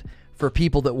hit for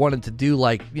people that wanted to do,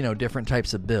 like, you know, different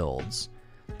types of builds.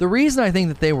 The reason I think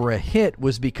that they were a hit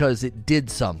was because it did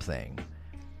something.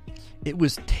 It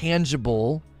was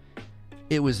tangible.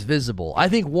 It was visible. I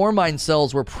think Warmind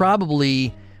Cells were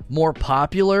probably more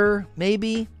popular,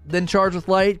 maybe, than Charged with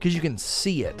Light, because you can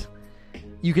see it.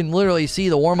 You can literally see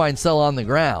the Warmind Cell on the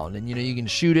ground, and, you know, you can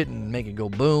shoot it and make it go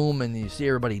boom, and you see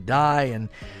everybody die, and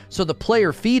so the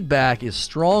player feedback is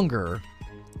stronger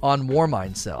on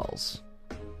Warmind Cells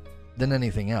than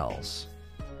anything else.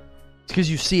 It's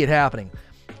because you see it happening.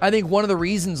 I think one of the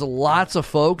reasons lots of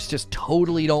folks just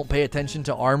totally don't pay attention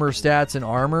to armor stats and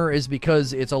armor is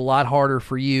because it's a lot harder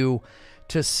for you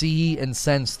to see and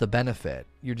sense the benefit.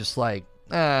 You're just like,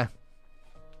 I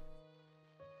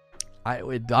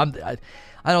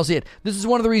don't see it. This is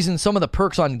one of the reasons some of the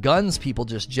perks on guns people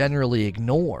just generally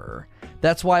ignore.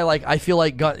 That's why, like, I feel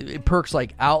like perks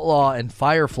like Outlaw and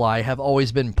Firefly have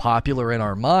always been popular in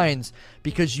our minds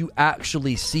because you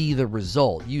actually see the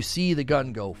result. You see the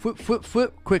gun go foot,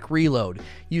 quick reload.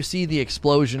 You see the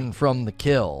explosion from the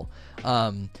kill.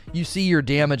 You see your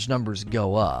damage numbers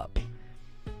go up.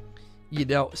 You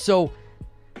know, so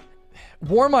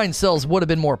Warmind Cells would have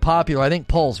been more popular. I think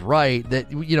Paul's right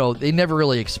that, you know, they never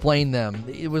really explained them.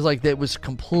 It was like that was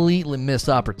completely missed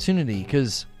opportunity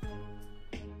because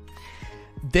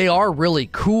they are really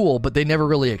cool, but they never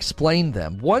really explained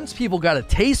them. Once people got a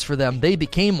taste for them, they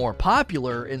became more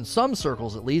popular in some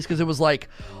circles at least because it was like,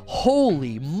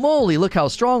 holy moly, look how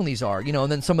strong these are. You know,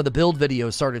 and then some of the build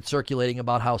videos started circulating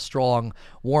about how strong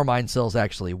Warmind Cells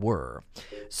actually were.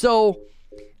 So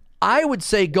I would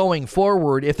say going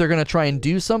forward, if they're going to try and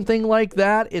do something like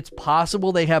that, it's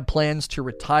possible they have plans to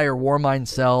retire Warmind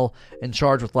Cell and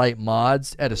Charged with Light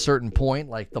mods at a certain point.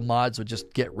 Like the mods would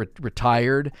just get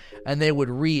retired and they would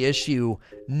reissue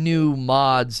new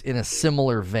mods in a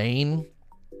similar vein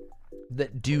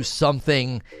that do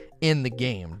something in the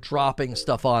game, dropping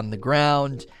stuff on the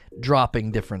ground,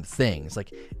 dropping different things.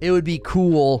 Like, it would be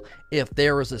cool if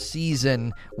there was a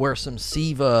season where some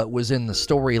SIVA was in the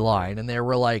storyline and there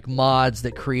were like mods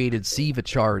that created SIVA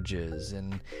charges,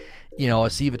 and, you know, a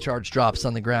SIVA charge drops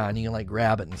on the ground, you can like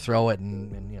grab it and throw it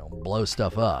and you know, blow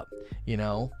stuff up, you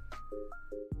know?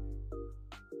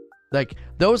 Like,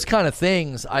 those kind of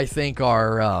things I think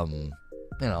are, you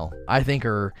know, I think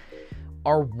are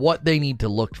what they need to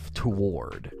look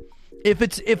toward. If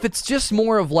it's just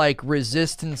more of like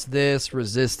resistance this,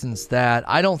 resistance that,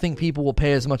 I don't think people will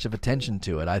pay as much of attention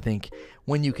to it. I think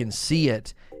when you can see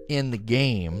it in the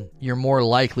game, you're more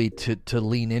likely to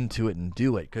lean into it and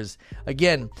do it. Because,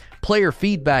 again, player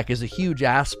feedback is a huge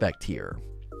aspect here.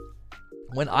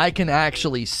 When I can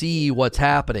actually see what's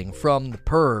happening from the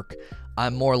perk,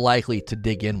 I'm more likely to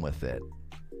dig in with it.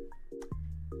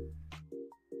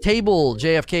 Table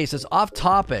JFK says, off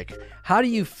topic, how do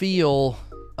you feel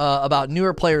about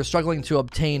newer players struggling to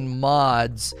obtain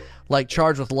mods like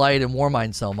Charged with Light and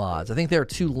Warmind Cell mods? I think they're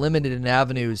too limited in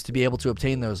avenues to be able to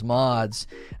obtain those mods,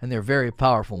 and they're very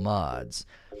powerful mods.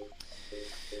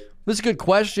 This is a good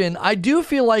question. I do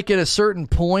feel like at a certain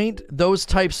point, those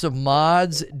types of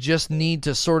mods just need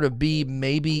to sort of be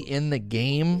maybe in the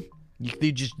game.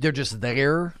 They're just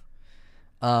there.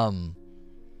 You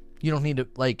don't need to,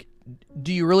 like,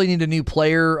 do you really need a new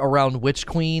player around Witch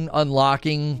Queen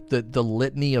unlocking the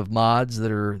litany of mods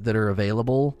that are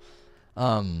available?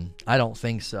 I don't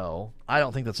think so. I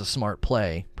don't think that's a smart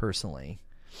play, personally.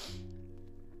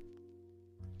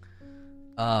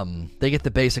 They get the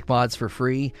basic mods for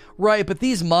free. Right, but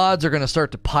these mods are going to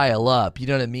start to pile up. You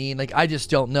know what I mean? Like, I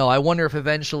just don't know. I wonder if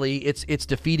eventually it's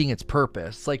defeating its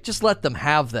purpose. Like, just let them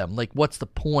have them. Like, what's the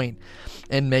point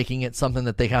in making it something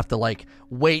that they have to, like,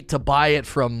 wait to buy it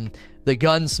from the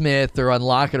gunsmith or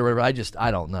unlock it or whatever?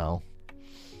 I don't know.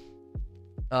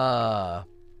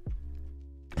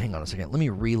 Hang on a second. Let me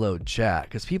reload chat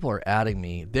because people are adding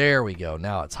me. There we go.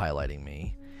 Now it's highlighting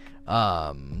me.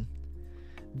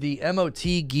 The MOT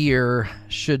gear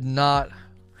should not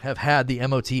have had the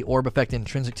MOT orb effect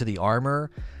intrinsic to the armor.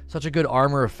 Such a good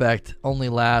armor effect only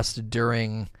lasts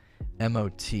during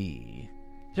MOT. You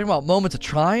talking about moments of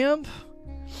triumph?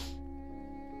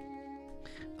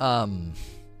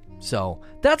 So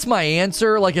that's my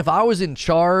answer. Like, if I was in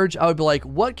charge, I would be like,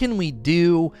 what can we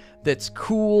do that's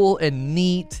cool and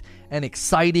neat and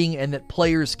exciting and that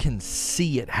players can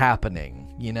see it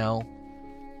happening, you know?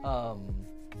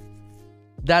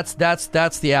 That's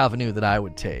the avenue that I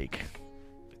would take.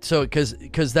 So,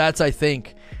 because that's, I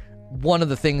think, one of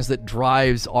the things that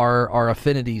drives our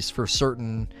affinities for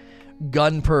certain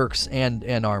gun perks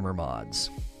and armor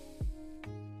mods.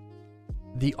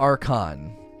 The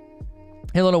Archon.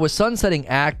 Hey, Lona, with sunsetting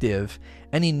active,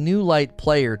 any new light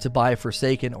player to buy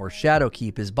Forsaken or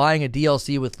Shadowkeep is buying a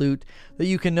DLC with loot that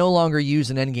you can no longer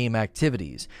use in endgame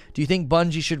activities. Do you think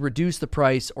Bungie should reduce the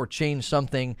price or change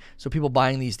something so people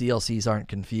buying these DLCs aren't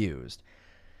confused?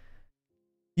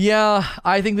 Yeah,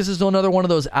 I think this is another one of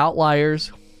those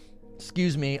outliers.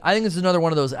 Excuse me. I think this is another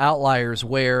one of those outliers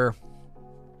where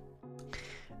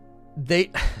they...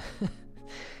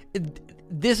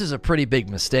 This is a pretty big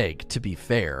mistake, to be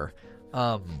fair.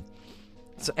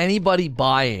 So anybody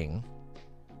buying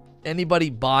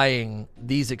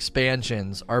these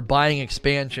expansions are buying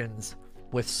expansions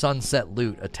with sunset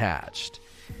loot attached.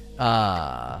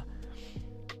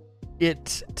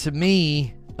 It, to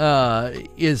me,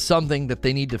 is something that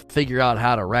they need to figure out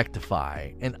how to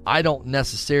rectify. And I don't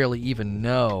necessarily even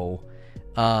know,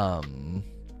 I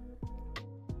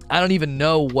don't even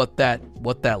know what that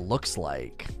looks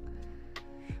like.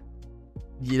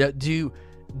 You know, do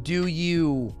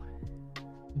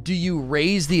you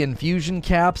raise the infusion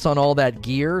caps on all that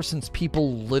gear since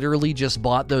people literally just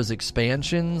bought those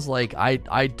expansions? Like,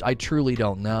 I truly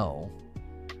don't know.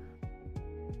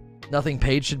 Nothing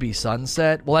paid should be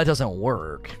sunset? Well, that doesn't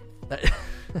work.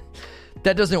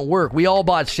 That doesn't work. We all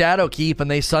bought Shadowkeep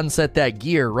and they sunset that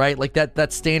gear, right? Like,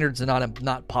 that standard's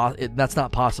that's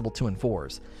not possible to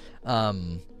enforce.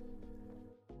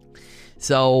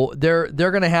 So they're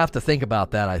going to have to think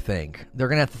about that, I think. They're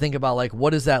going to have to think about, like, what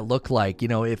does that look like? You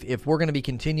know, if we're going to be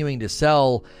continuing to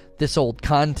sell this old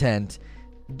content,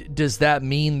 does that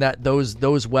mean that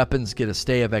those weapons get a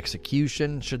stay of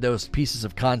execution? Should those pieces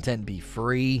of content be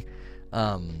free?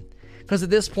 Because at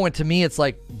this point, to me, it's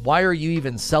like, why are you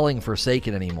even selling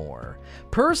Forsaken anymore?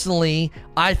 Personally,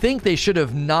 I think they should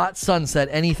have not sunset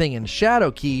anything in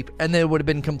Shadowkeep, and they would have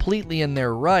been completely in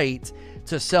their right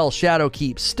to sell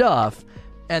Shadowkeep stuff,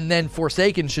 and then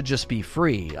Forsaken should just be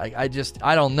free. I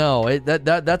don't know.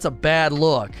 That's a bad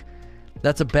look.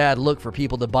 That's a bad look for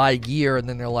people to buy gear, and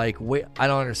then they're like, wait, I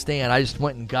don't understand. I just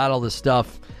went and got all this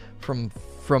stuff from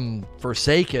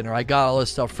Forsaken, or I got all this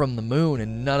stuff from the moon,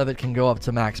 and none of it can go up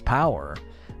to max power.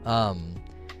 I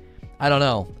don't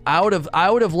know. I would have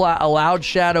allowed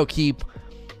Shadowkeep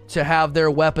to have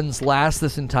their weapons last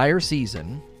this entire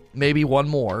season. Maybe one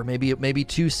more, maybe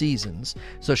 2 seasons.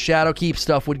 So Shadowkeep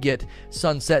stuff would get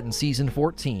sunset in season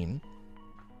 14,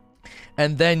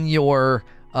 and then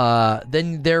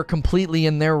then they're completely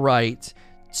in their right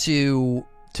to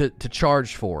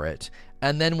charge for it.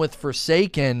 And then with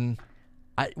Forsaken,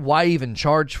 why even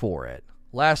charge for it?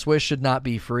 Last Wish should not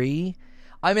be free.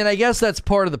 I mean, I guess that's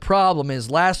part of the problem. Is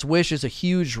Last Wish is a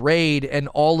huge raid, and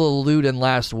all the loot in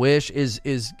Last Wish is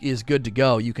good to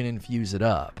go. You can infuse it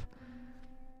up.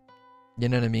 You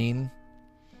know what I mean?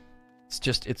 It's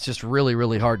just really,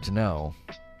 really hard to know.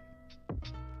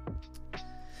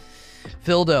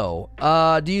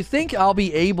 Phildo, do you think I'll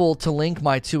be able to link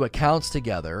my 2 accounts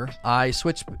together? I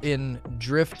switched in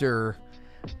Drifter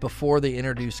before they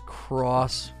introduced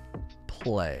cross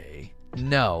play.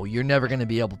 No, you're never going to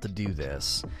be able to do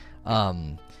this.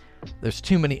 There's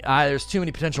too many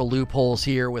potential loopholes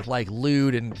here with, like,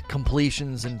 loot and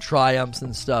completions and triumphs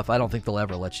and stuff. I don't think they'll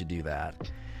ever let you do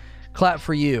that. Clap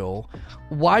for you.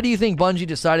 Why do you think Bungie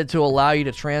decided to allow you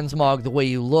to transmog the way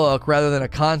you look rather than a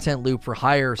content loop for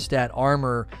higher stat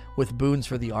armor with boons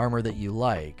for the armor that you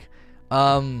like?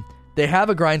 They have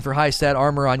a grind for high stat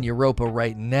armor on Europa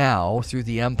right now through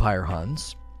the Empire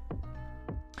hunts.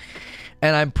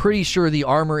 And I'm pretty sure the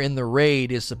armor in the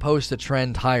raid is supposed to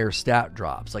trend higher stat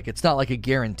drops. Like, it's not like a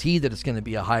guarantee that it's going to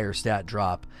be a higher stat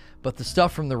drop, but the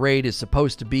stuff from the raid is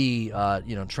supposed to be,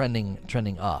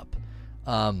 trending up.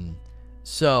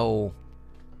 So,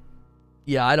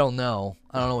 yeah, I don't know.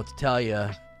 I don't know what to tell you.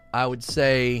 I would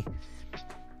say,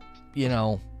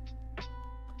 that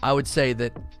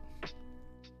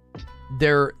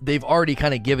they've already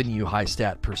kind of given you high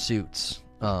stat pursuits.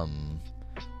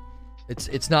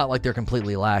 It's not like they're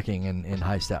completely lacking in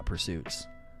high stat pursuits.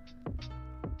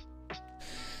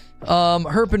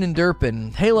 Herpin and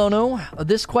Derpin. Hey, Lono.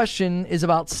 This question is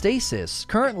about stasis.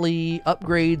 Currently,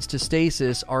 upgrades to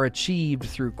stasis are achieved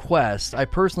through quests. I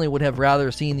personally would have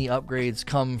rather seen the upgrades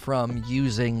come from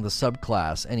using the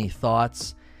subclass. Any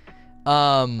thoughts?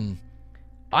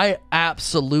 I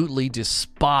absolutely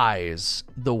despise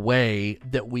the way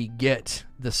that we get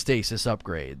the stasis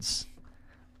upgrades.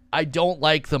 I don't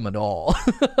like them at all.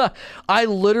 I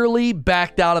literally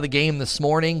backed out of the game this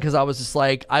morning because I was just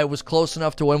like, I was close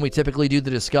enough to when we typically do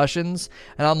the discussions,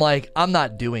 and I'm like, I'm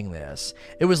not doing this.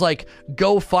 It was like,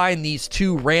 go find these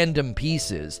 2 random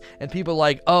pieces, and people are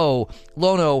like, oh,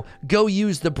 Lono, go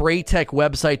use the Braytech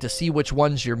website to see which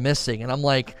ones you're missing, and I'm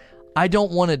like, I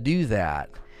don't want to do that.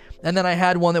 And then I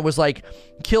had one that was like,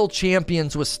 kill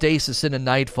champions with stasis in a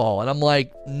Nightfall, and I'm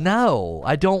like, no,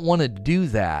 I don't want to do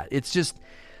that. It's just,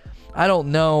 I don't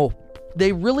know.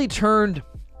 They really turned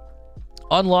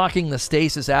unlocking the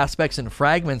stasis aspects and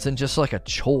fragments in just like a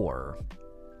chore.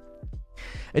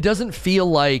 It doesn't feel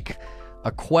like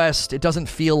a quest. It doesn't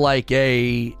feel like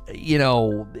a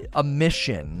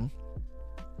mission.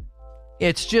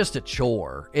 It's just a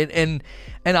chore. And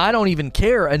I don't even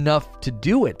care enough to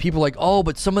do it. People are like, oh,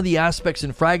 but some of the aspects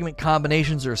and fragment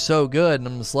combinations are so good. And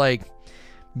I'm just like,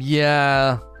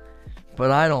 yeah, but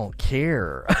I don't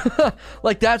care.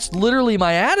 Like, that's literally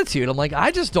my attitude. I'm like, I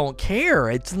just don't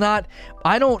care. It's not,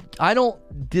 I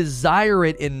don't desire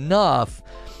it enough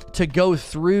to go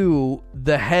through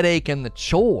the headache and the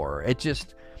chore. It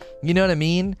just, you know what I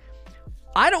mean?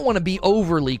 I don't want to be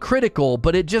overly critical,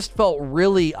 but it just felt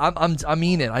really, I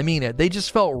mean it. They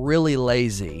just felt really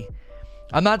lazy.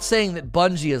 I'm not saying that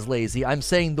Bungie is lazy. I'm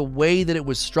saying the way that it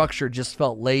was structured just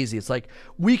felt lazy. It's like,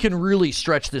 we can really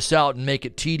stretch this out and make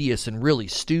it tedious and really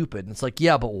stupid. And it's like,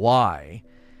 yeah, but why?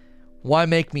 Why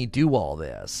make me do all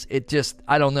this? It just,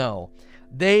 I don't know.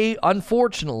 They,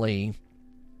 unfortunately,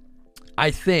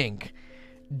 I think,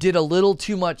 did a little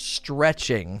too much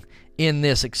stretching in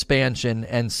this expansion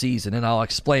and season, and I'll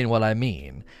explain what I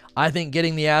mean. I think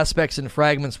getting the aspects and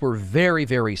fragments were very,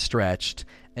 very stretched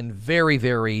and very,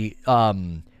 very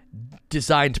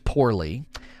designed poorly.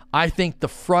 I think the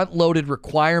front-loaded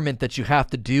requirement that you have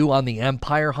to do on the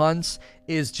Empire hunts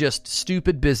is just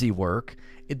stupid busy work.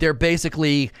 They're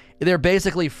basically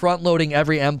front-loading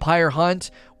every Empire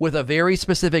hunt with a very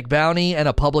specific bounty and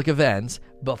a public event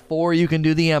before you can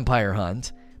do the Empire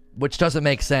hunt, which doesn't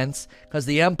make sense because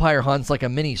the Empire hunt's like a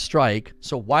mini strike.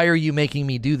 So why are you making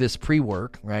me do this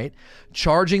pre-work, right?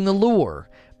 Charging the lure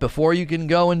before you can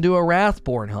go and do a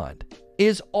Wrathborn hunt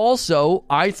is also,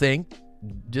 I think,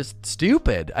 just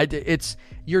stupid.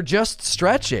 You're just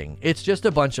stretching. It's just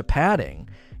a bunch of padding,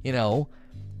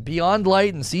 Beyond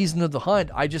Light and Season of the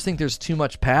Hunt, I just think there's too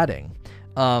much padding.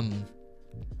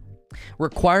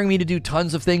 Requiring me to do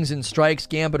tons of things in Strikes,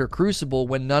 Gambit, or Crucible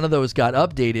when none of those got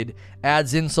updated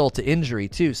adds insult to injury,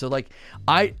 too. So,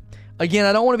 I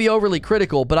don't want to be overly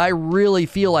critical, but I really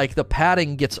feel like the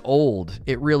padding gets old.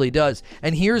 It really does.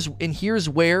 And here's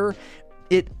where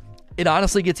it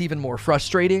honestly gets even more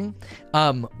frustrating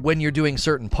when you're doing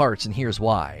certain parts, and here's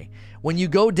why. When you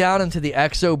go down into the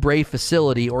Exo Bray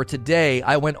facility, or today,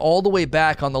 I went all the way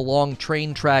back on the long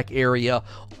train track area,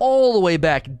 all the way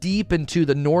back deep into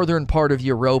the northern part of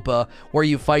Europa, where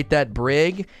you fight that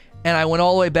brig, and I went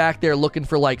all the way back there looking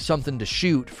for something to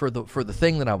shoot for the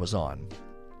thing that I was on.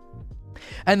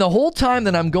 And the whole time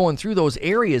that I'm going through those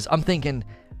areas, I'm thinking,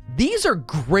 these are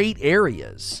great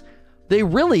areas. They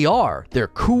really are. They're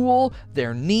cool.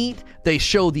 They're neat. They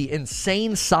show the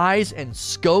insane size and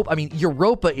scope. I mean,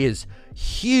 Europa is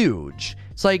huge.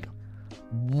 It's like,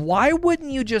 why wouldn't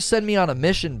you just send me on a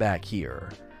mission back here?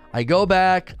 I go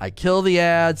back, I kill the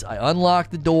ads, I unlock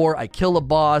the door, I kill a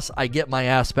boss, I get my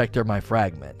aspect or my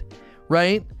fragment,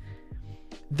 right?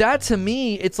 That, to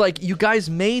me, it's like you guys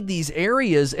made these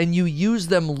areas and you use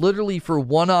them literally for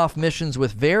one-off missions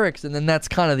with Varix, and then that's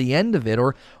kind of the end of it.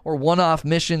 Or one-off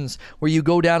missions where you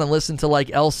go down and listen to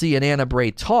Elsie and Anna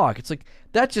Bray talk. It's like,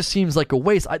 that just seems like a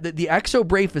waste. The Exo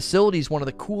Bray facility is one of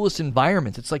the coolest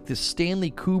environments. It's like this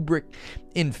Stanley Kubrick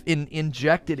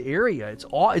injected area.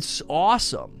 It's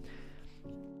awesome.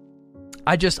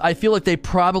 I feel like they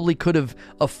probably could have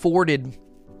afforded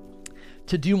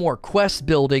to do more quest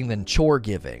building than chore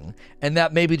giving, and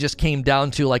that maybe just came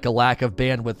down to like a lack of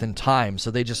bandwidth and time.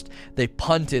 So they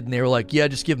punted and they were like, yeah,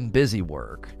 just give them busy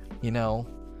work, you know.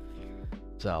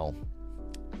 So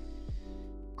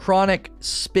Chronic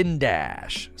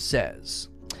Spindash says,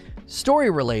 story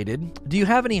related, do you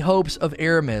have any hopes of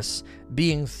Aramis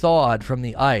being thawed from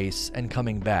the ice and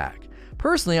coming back?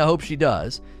 Personally, I hope she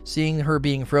does. Seeing her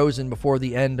being frozen before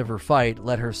the end of her fight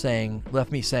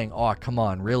left me saying, oh, come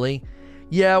on, really?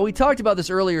 Yeah, we talked about this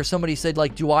earlier. Somebody said,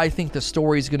 like, do I think the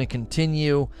story's going to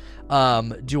continue?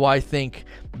 Do I think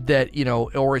that, you know,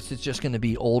 or is it just going to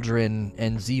be Uldren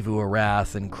and Xivu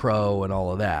Arath and Crow and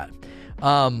all of that?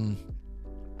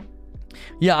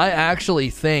 Yeah, I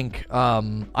actually think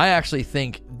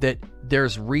that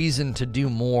there's reason to do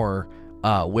more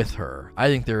with her. I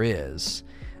think there is.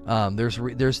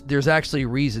 There's actually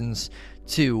reasons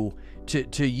to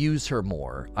use her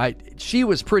more. She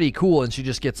was pretty cool, and she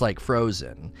just gets like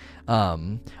frozen. I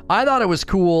thought it was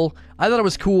cool.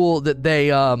 That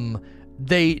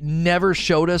they never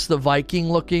showed us the Viking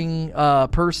looking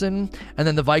person, and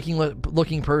then the Viking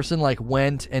looking person like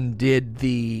went and did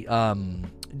the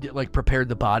like prepared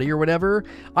the body or whatever.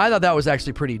 I thought that was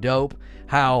actually pretty dope.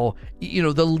 How, you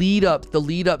know, the lead up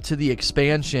to the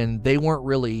expansion, they weren't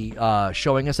really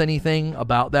showing us anything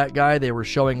about that guy. They were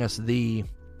showing us the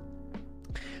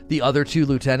other two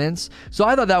lieutenants. So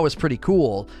I thought that was pretty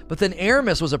cool. But then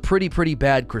Aramis was a pretty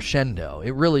bad crescendo.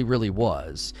 It really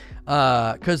was.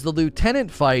 Because the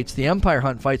lieutenant fights, the Empire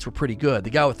Hunt fights were pretty good. The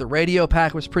guy with the radio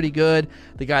pack was pretty good.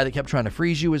 The guy that kept trying to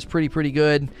freeze you was pretty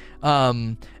good.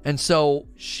 And so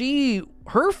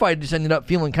her fight just ended up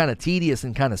feeling kind of tedious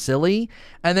and kind of silly.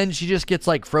 And then she just gets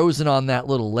like frozen on that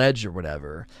little ledge or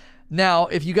whatever. Now,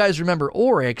 if you guys remember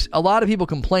Oryx, a lot of people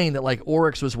complained that like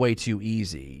Oryx was way too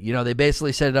easy. You know, they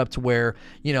basically set it up to where,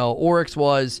 you know, Oryx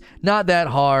was not that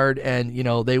hard, and you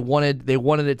know they wanted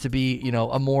it to be, you know,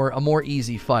 a more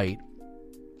easy fight,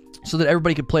 so that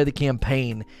everybody could play the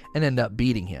campaign and end up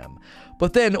beating him.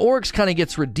 But then Oryx kind of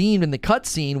gets redeemed in the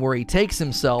cutscene where he takes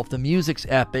himself. The music's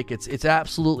epic. It's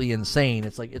absolutely insane.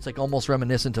 It's like almost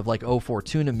reminiscent of like 04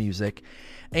 Tuna music.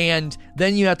 And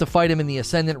then you have to fight him in the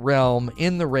Ascendant Realm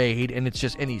in the raid, and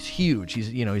he's huge.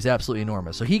 He's absolutely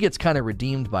enormous. So he gets kind of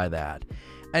redeemed by that.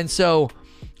 And so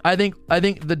I think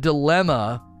the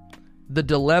dilemma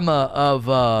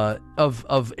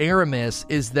of Aramis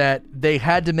is that they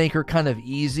had to make her kind of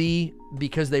easy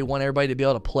because they want everybody to be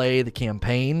able to play the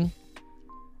campaign.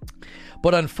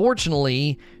 But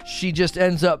unfortunately, she just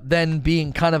ends up then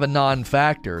being kind of a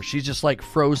non-factor. She's just like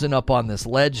frozen up on this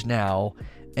ledge now,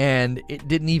 and it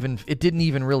didn't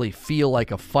even really feel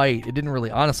like a fight. It didn't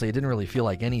really feel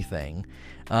like anything.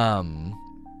 I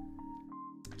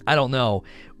don't know.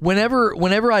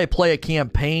 Whenever I play a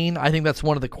campaign, I think that's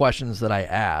one of the questions that I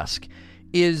ask.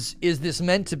 Is this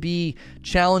meant to be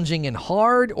challenging and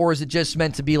hard, or is it just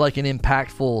meant to be like an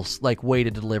impactful like way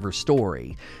to deliver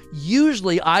story?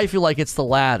 Usually I feel like it's the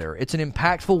latter. It's an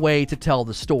impactful way to tell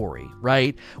the story,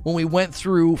 right? When we went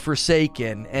through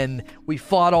Forsaken and we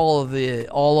fought all of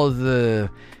the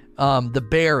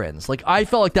Barons, like I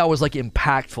felt like that was like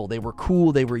impactful. They were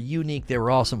cool, they were unique, they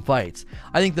were awesome fights.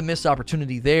 I think the missed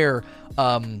opportunity there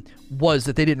was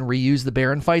that they didn't reuse the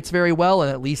Baron fights very well,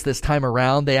 and at least this time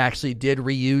around they actually did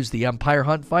reuse the Empire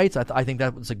Hunt fights. I think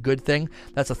that was a good thing.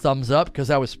 That's a thumbs up, because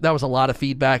that was a lot of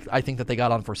feedback I think that they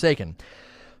got on Forsaken.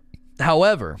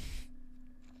 However,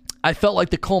 I felt like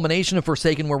the culmination of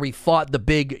Forsaken, where we fought the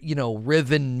big, you know,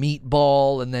 Riven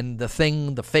meatball, and then the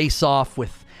face-off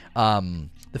with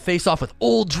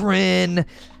Uldren,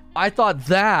 I thought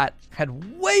that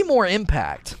had way more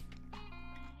impact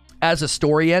as a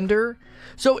story ender.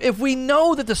 So if we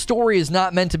know that the story is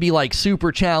not meant to be like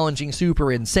super challenging,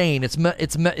 super insane,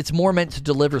 it's more meant to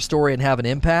deliver story and have an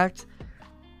impact.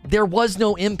 There was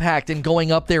no impact in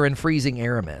going up there and freezing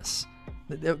Aramis.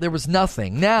 There was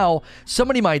nothing. Now,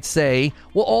 somebody might say,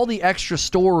 well, all the extra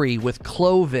story with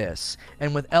Clovis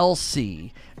and with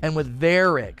Elsie and with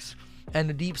Varix and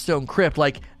the Deepstone Crypt,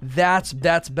 like that's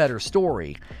better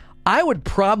story. I would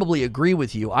probably agree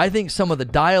with you. I think some of the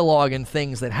dialogue and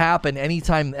things that happen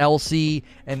anytime Elsie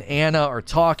and Anna are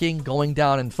talking, going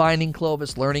down and finding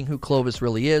Clovis, learning who Clovis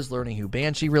really is, learning who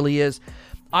Banshee really is,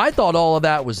 I thought all of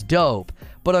that was dope.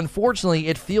 But unfortunately,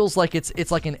 it feels like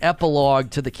it's like an epilogue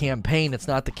to the campaign. It's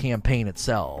not the campaign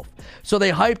itself. So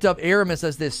they hyped up Aramis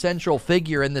as this central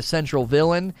figure and this central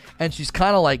villain, and she's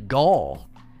kind of like Gaul.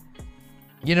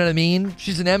 You know what I mean?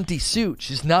 She's an empty suit.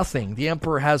 She's nothing. The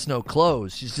Emperor has no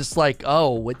clothes. She's just like,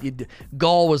 oh,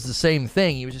 Gaul was the same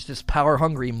thing. He was just this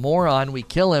power-hungry moron. We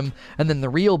kill him. And then the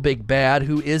real big bad,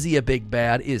 who is he a big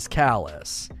bad, is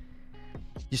Callus.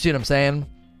 You see what I'm saying?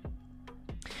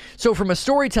 So from a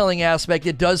storytelling aspect,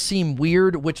 it does seem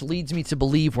weird, which leads me to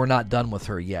believe we're not done with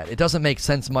her yet. It doesn't make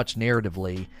sense much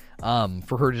narratively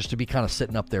for her just to be kind of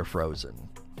sitting up there frozen.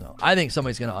 So I think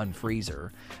somebody's going to unfreeze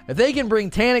her. If they can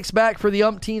bring Tannix back for the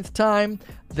umpteenth time,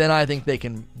 then I think they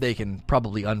can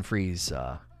probably unfreeze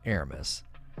Aramis.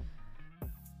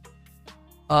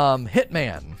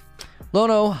 Hitman.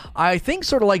 Lono, I think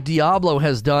sort of like Diablo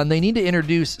has done, they need to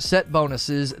introduce set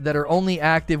bonuses that are only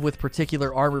active with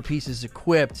particular armor pieces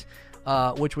equipped,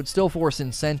 which would still force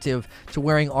incentive to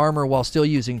wearing armor while still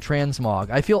using transmog.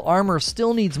 I feel armor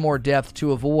still needs more depth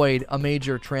to avoid a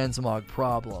major transmog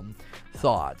problem.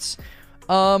 Thoughts?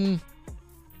 I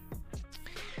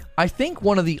think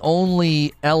one of the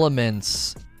only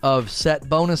elements of set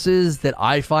bonuses that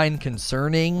I find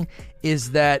concerning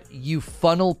is that you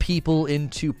funnel people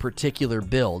into particular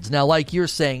builds. Now, like you're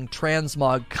saying,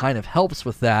 transmog kind of helps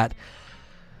with that.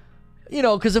 You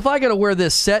know, because if I got to wear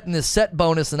this set and this set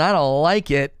bonus and I don't like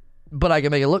it, but I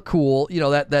can make it look cool, you know,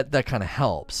 that kind of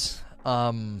helps.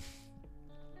 And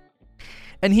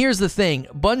here's the thing.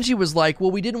 Bungie was like,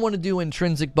 well, we didn't want to do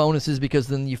intrinsic bonuses because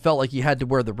then you felt like you had to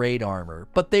wear the raid armor.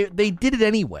 But they did it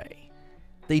anyway.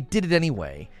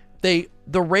 The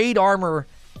raid armor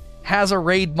has a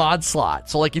raid mod slot.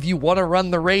 So, like, if you want to run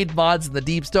the raid mods in the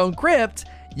Deepstone Crypt,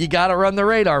 you got to run the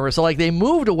raid armor. So, like, they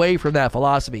moved away from that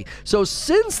philosophy. So,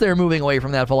 since they're moving away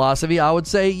from that philosophy, I would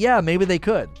say, yeah, maybe they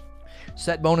could.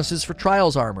 Set bonuses for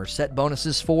Trials armor. Set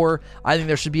bonuses for, I think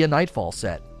there should be a Nightfall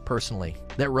set, personally,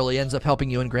 that really ends up helping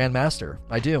you in Grandmaster.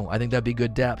 I do. I think that'd be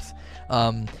good depth.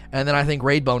 And then I think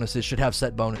raid bonuses should have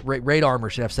set bonus. Raid armor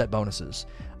should have set bonuses.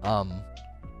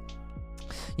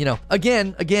 You know,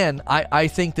 again, I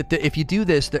think that if you do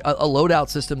this, a loadout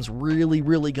system's really,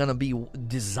 really going to be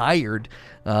desired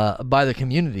by the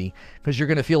community, because you're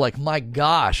going to feel like, my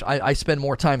gosh, I spend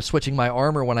more time switching my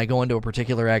armor when I go into a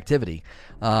particular activity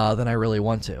than I really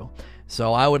want to.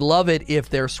 So I would love it if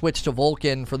their switch to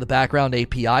Vulkan for the background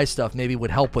API stuff maybe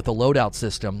would help with the loadout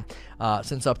system,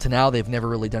 since up to now they've never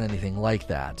really done anything like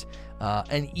that.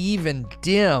 And even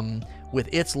DIM,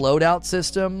 with its loadout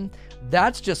system,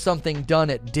 that's just something done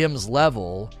at DIM's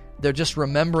level. They're just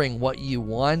remembering what you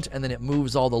want, and then it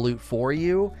moves all the loot for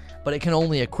you, but it can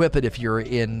only equip it if you're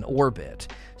in orbit.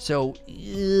 So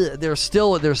there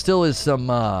still is some,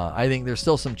 I think there's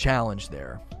still some challenge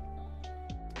there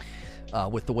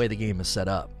with the way the game is set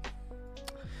up.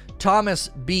 Thomas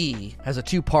B has a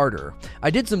two-parter. I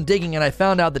did some digging and I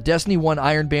found out that Destiny 1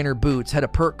 Iron Banner boots had a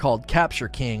perk called Capture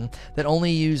King that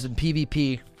only used in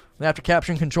PvP. After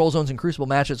capturing control zones in Crucible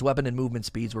matches, weapon and movement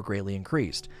speeds were greatly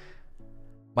increased.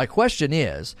 My question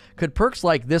is, could perks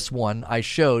like this one I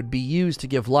showed be used to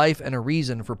give life and a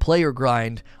reason for player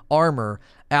grind armor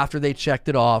after they checked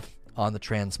it off on the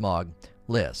transmog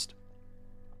list?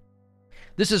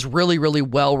 This is really, really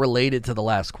well related to the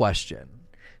last question.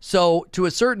 So, to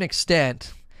a certain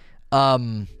extent,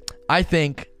 I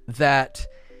think that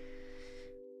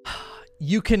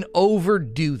you can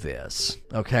overdo this,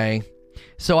 okay?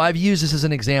 So I've used this as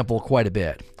an example quite a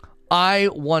bit. I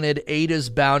wanted Ada's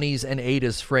bounties and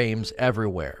Ada's frames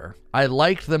everywhere. I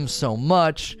liked them so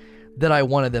much that I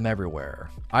wanted them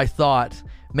everywhere. I thought,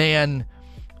 man,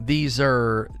 these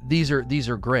are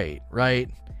great, right?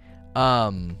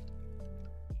 I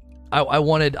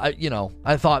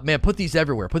thought, man, put these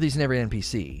everywhere. Put these in every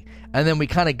NPC. And then we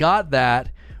kind of got that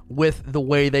with the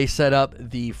way they set up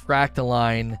the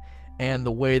Fractaline and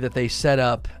the way that they set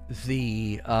up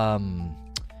the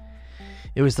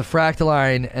it was the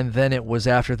Fractaline, and then it was,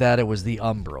 after that, it was the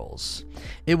Umbrals.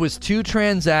 It was too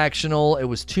transactional. It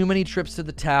was too many trips to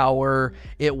the tower.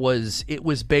 It was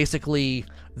basically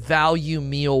value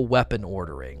meal weapon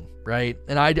ordering, right?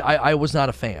 And I was not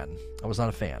a fan. I was not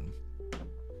a fan.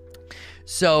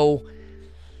 So,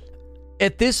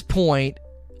 at this point,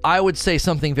 I would say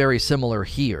something very similar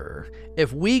here.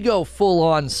 If we go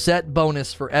full-on set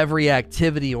bonus for every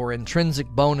activity, or intrinsic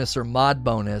bonus or mod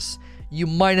bonus, you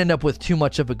might end up with too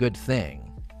much of a good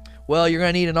thing. Well, you're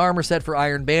going to need an armor set for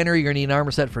Iron Banner, you're going to need an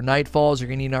armor set for Nightfalls, you're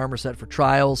going to need an armor set for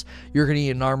Trials, you're going to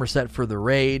need an armor set for the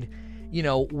Raid. You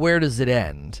know, where does it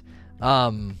end?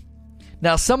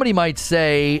 Now, somebody might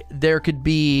say there could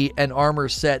be an armor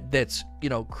set that's, you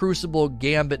know, Crucible,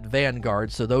 Gambit,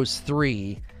 Vanguard, so those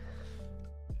three,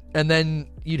 and then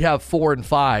you'd have 4 and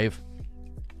 5.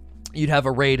 You'd have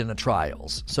a Raid and a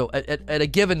Trials. So at a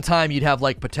given time, you'd have,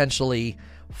 like, potentially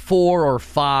 4 or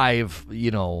 5,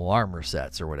 armor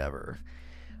sets or whatever.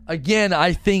 Again,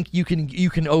 I think you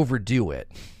can overdo it.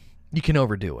 You can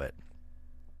overdo it.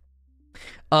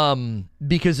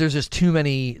 Because there's too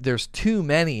many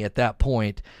at that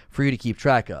point for you to keep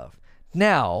track of.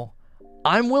 Now,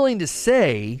 I'm willing to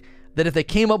say that if they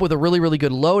came up with a really, really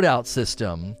good loadout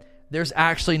system, there's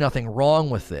actually nothing wrong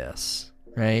with this,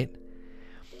 right?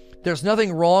 There's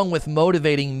nothing wrong with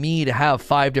motivating me to have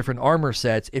 5 different armor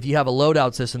sets if you have a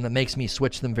loadout system that makes me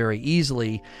switch them very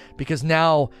easily, because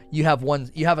now you have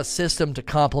a system to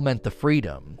complement the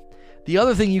freedom. The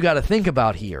other thing you got to think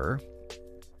about here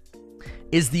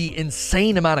is the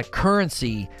insane amount of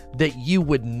currency that you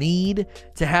would need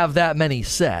to have that many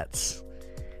sets.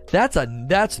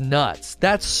 That's nuts.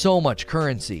 That's so much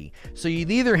currency. So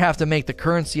you'd either have to make the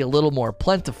currency a little more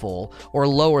plentiful or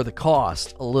lower the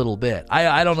cost a little bit.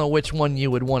 I don't know which one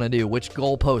you would want to do. Which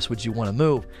goalpost would you want to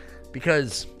move?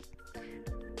 Because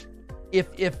if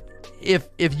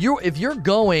you're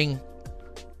going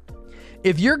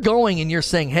and you're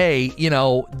saying, hey,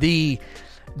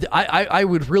 I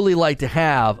would really like to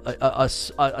have a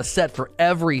set for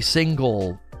every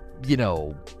single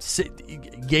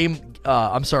game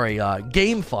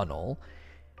funnel.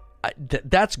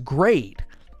 That's great,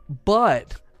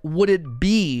 but would it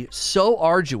be so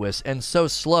arduous and so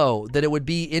slow that it would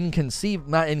be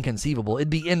not inconceivable, it'd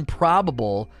be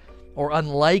improbable or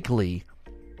unlikely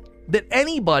that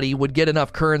anybody would get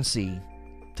enough currency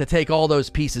to take all those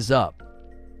pieces up?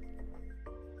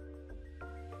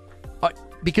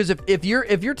 Because if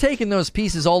you're taking those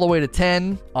pieces all the way to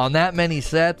 10 on that many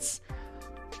sets,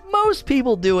 most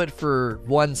people do it for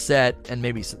one set and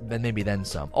maybe then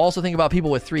some. Also think about people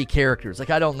with 3 characters. Like,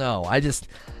 I don't know. I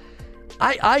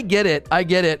get it. I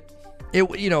get it.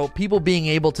 People being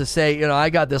able to say, I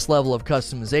got this level of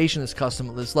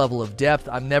customization, this level of depth.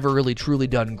 I'm never really truly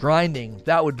done grinding.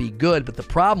 That would be good, but the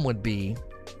problem would be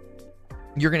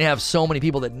you're going to have so many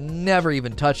people that never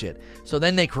even touch it. So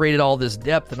then they created all this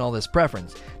depth and all this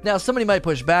preference. Now, somebody might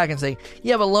push back and say,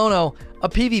 yeah, but Lono, a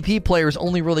PvP player is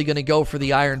only really going to go for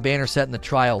the Iron Banner set and the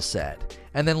Trial set.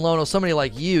 And then Lono, somebody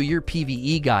like you're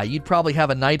PvE guy. You'd probably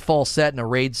have a Nightfall set and a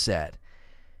Raid set.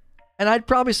 And I'd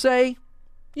probably say,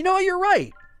 you're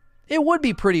right. It would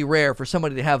be pretty rare for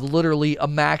somebody to have literally a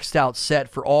maxed out set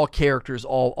for all characters,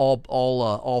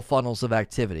 all funnels of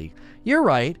activity. You're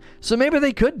right. So maybe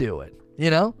they could do it.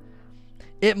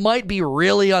 It might be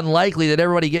really unlikely that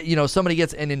everybody somebody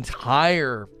gets an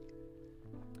entire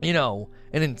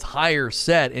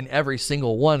set in every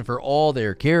single one for all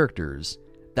their characters.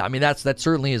 I mean, that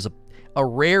certainly is a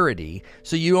rarity.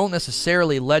 So you don't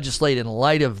necessarily legislate in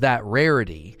light of that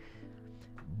rarity.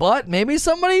 But maybe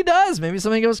somebody does. Maybe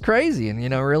somebody goes crazy and,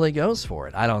 really goes for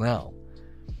it. I don't know.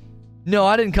 No,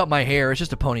 I didn't cut my hair. It's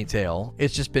just a ponytail.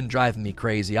 It's just been driving me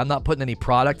crazy. I'm not putting any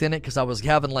product in it because I was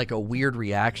having like a weird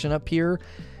reaction up here,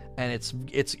 and it's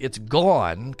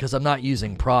gone because I'm not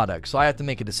using product. So I have to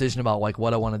make a decision about like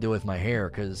what I want to do with my hair,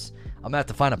 because I'm gonna have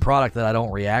to find a product that I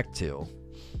don't react to.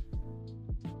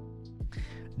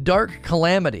 Dark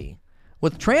Calamity.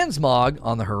 With Transmog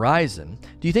on the horizon,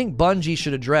 do you think Bungie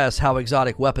should address how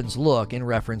exotic weapons look in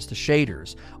reference to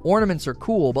shaders? Ornaments are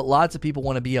cool, but lots of people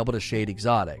want to be able to shade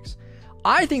exotics.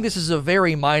 I think this is a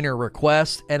very minor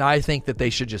request, and I think that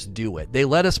they should just do it. They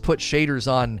let us put shaders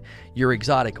on your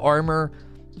exotic armor.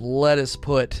 Let us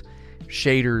put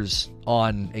shaders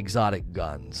on exotic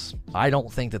guns. I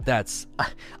don't think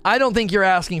I don't think you're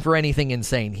asking for anything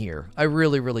insane here. I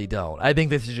really, really don't. I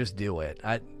think they should just do it.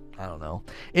 I don't know.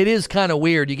 It is kind of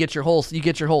weird. You get your whole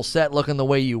set looking the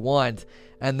way you want,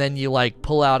 and then you like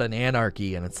pull out an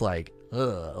Anarchy, and it's like,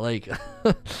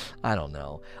 I don't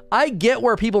know. I get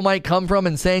where people might come from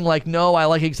and saying like, no, I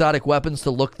like exotic weapons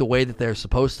to look the way that they're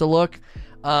supposed to look.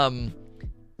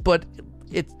 But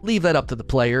leave that up to the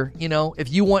player.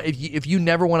 If you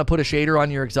never want to put a shader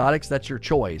on your exotics, that's your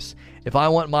choice. If I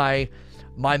want my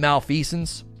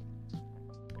Malfeasance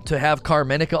to have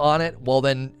Carminica on it, well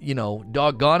then,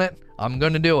 doggone it, I'm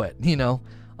going to do it.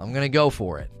 I'm going to go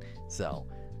for it. So,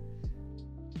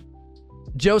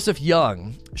 Joseph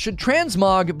Young, should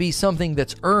transmog be something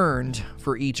that's earned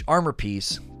for each armor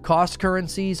piece, cost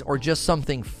currencies, or just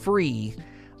something free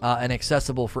and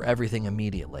accessible for everything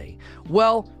immediately?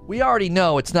 Well, we already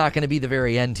know it's not going to be the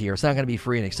very end here. It's not going to be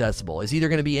free and accessible. It's either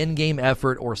going to be in-game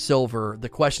effort or silver. The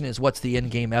question is, what's the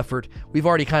in-game effort? We've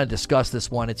already kind of discussed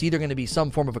this one. It's either going to be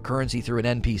some form of a currency through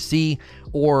an NPC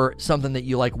or something that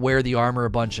you like wear the armor a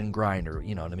bunch and grind, or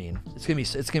you know what I mean? It's going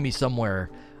to be somewhere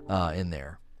in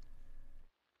there.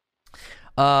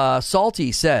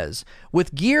 Salty says,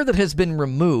 with gear that has been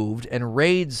removed and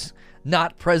raids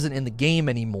not present in the game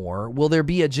anymore, will there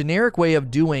be a generic way of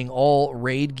doing all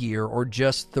raid gear or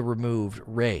just the removed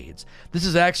raids? This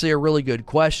is actually a really good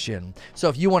question. So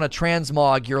if you want to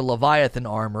transmog your Leviathan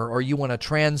armor, or you want to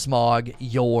transmog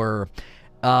your,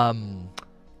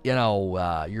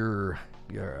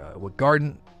 what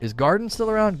Garden... Is Garden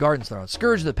still around? Garden's still around.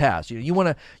 Scourge of the Past. You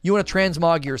want to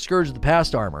transmog your Scourge of the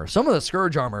Past armor. Some of the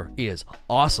Scourge armor is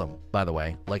awesome, by the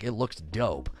way. Like, it looks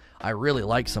dope. I really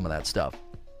like some of that stuff.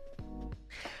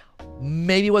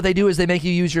 Maybe what they do is they make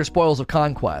you use your Spoils of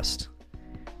Conquest.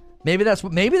 Maybe that's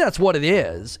what it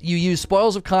is. You use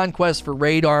Spoils of Conquest for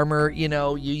raid armor.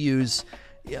 You use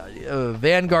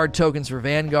Vanguard tokens for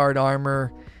Vanguard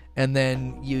armor, and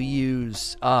then you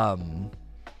use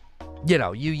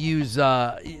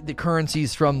the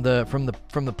currencies from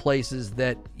the places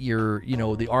that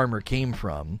the armor came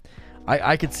from.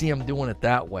 I could see them doing it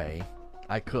that way.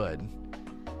 I could.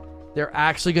 They're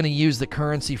actually going to use the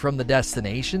currency from the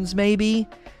destinations, maybe.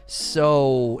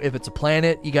 So if it's a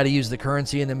planet, you got to use the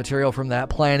currency and the material from that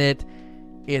planet.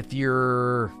 If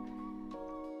you're,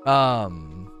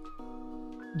 you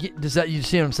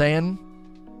see what I'm saying?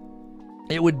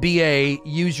 It would be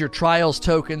use your Trials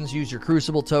tokens, use your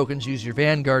Crucible tokens, use your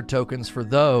Vanguard tokens for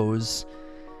those.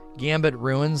 Gambit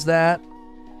ruins that.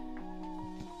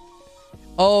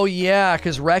 Oh, yeah,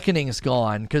 because Reckoning's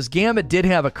gone. Because Gambit did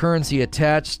have a currency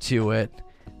attached to it.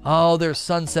 Oh, there's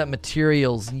Sunset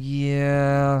Materials.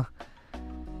 Yeah.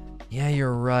 Yeah,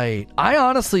 you're right. I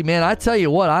honestly, man, I tell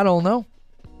you what, I don't know.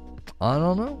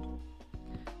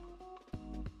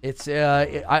 It's,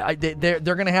 they're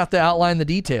going to have to outline the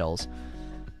details.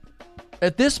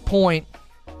 At this point,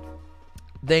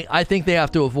 I think they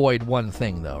have to avoid one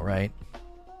thing, though, right?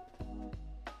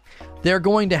 They're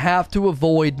going to have to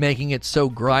avoid making it so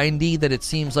grindy that it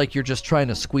seems like you're just trying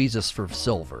to squeeze us for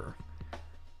silver.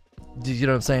 Do you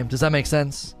know what I'm saying? Does that make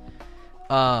sense?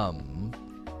 I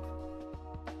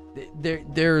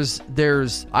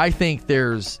think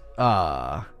there's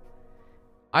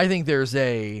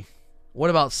a... What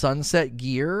about Sunset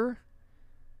Gear?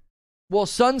 Well,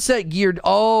 Sunset Gear...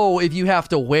 Oh, if you have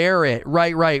to wear it.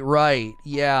 Right.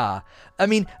 Yeah. I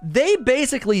mean, they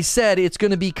basically said it's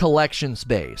going to be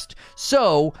collections-based.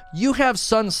 So, you have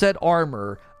Sunset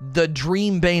armor. The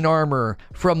Dreambane armor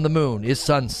from the moon is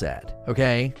Sunset.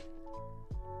 Okay?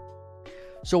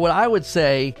 So, what I would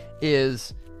say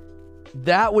is...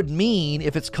 That would mean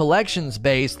if it's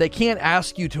collections-based, they can't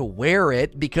ask you to wear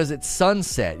it because it's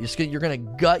Sunset. You're going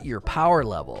to gut your power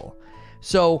level.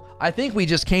 So I think we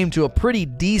just came to a pretty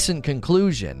decent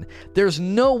conclusion. There's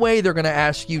no way they're going to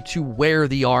ask you to wear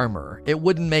the armor. It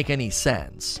wouldn't make any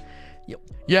sense.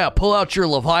 Yeah, pull out your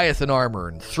Leviathan armor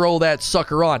and throw that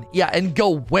sucker on. Yeah, and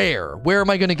go where? Where am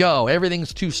I going to go?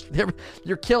 Everything's too...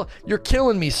 You're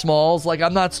killing me, Smalls. Like,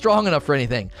 I'm not strong enough for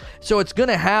anything. So it's going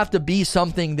to have to be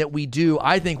something that we do,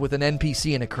 I think, with an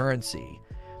NPC and a currency.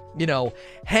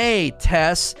 Hey,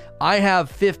 Tess, I have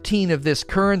 15 of this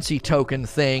currency token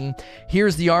thing.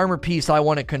 Here's the armor piece I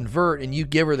want to convert, and you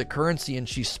give her the currency and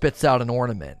she spits out an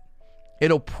ornament.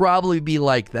 It'll probably be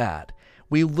like that.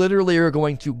 We literally are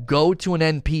going to go to an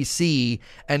NPC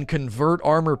and convert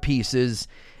armor pieces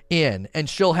in, and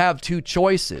she'll have two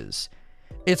choices.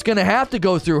 It's going to have to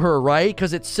go through her, right?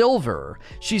 Because it's silver.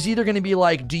 She's either going to be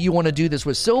like, do you want to do this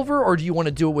with silver or do you want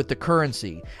to do it with the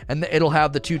currency? And it'll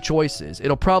have the two choices.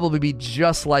 It'll probably be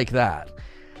just like that.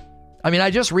 I mean,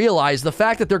 I just realized the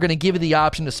fact that they're going to give you the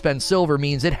option to spend silver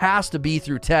means it has to be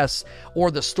through Tess or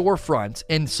the storefront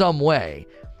in some way.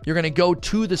 You're going to go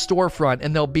to the storefront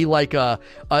and there'll be like an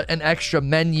extra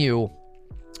menu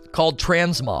called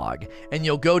Transmog. And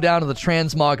you'll go down to the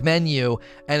Transmog menu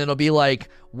and it'll be like,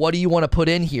 what do you want to put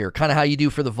in here? Kind of how you do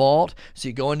for the vault. So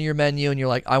you go into your menu and you're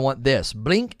like, I want this.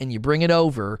 Blink, and you bring it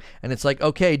over. And it's like,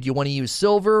 okay, do you want to use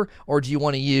silver or do you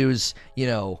want to use,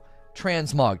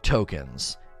 Transmog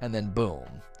tokens? And then boom.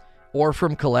 Or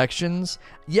from collections.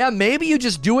 Yeah, maybe you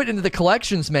just do it into the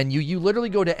collections menu. You literally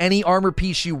go to any armor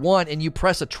piece you want and you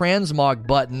press a transmog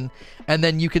button and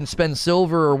then you can spend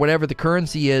silver or whatever the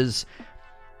currency is,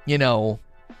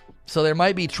 So there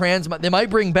might be they might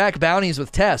bring back bounties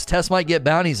with Tess. Tess might get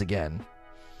bounties again.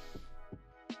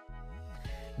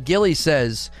 Gilly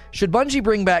says, should Bungie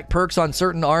bring back perks on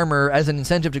certain armor as an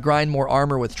incentive to grind more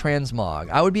armor with transmog?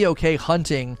 I would be okay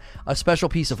hunting a special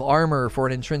piece of armor for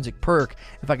an intrinsic perk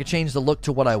if I could change the look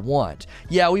to what I want.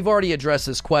 Yeah, we've already addressed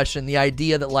this question. The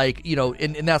idea that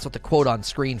and that's what the quote on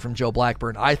screen from Joe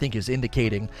Blackburn I think is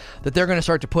indicating, that they're going to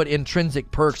start to put intrinsic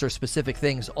perks or specific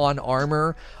things on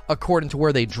armor according to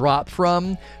where they drop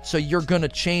from. So you're going to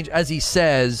change, as he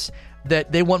says,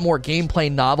 that they want more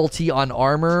gameplay novelty on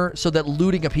armor, so that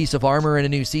looting a piece of armor in a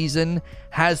new season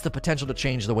has the potential to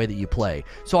change the way that you play.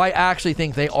 So I actually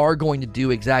think they are going to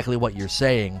do exactly what you're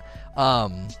saying,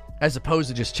 as opposed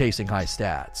to just chasing high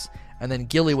stats. And then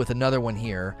Gilly with another one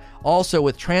here. Also,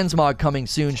 with Transmog coming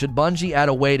soon, should Bungie add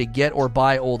a way to get or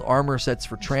buy old armor sets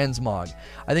for Transmog?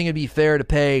 I think it'd be fair to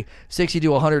pay 60 to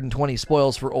 120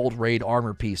 spoils for old raid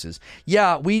armor pieces.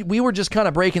 Yeah, we were just kind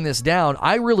of breaking this down.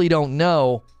 I really don't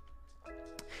know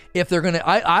if they're going to...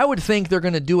 I would think they're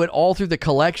going to do it all through the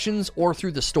collections or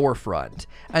through the storefront.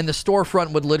 And the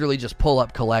storefront would literally just pull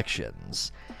up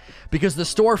collections. Because the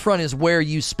storefront is where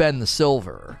you spend the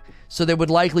silver. So they would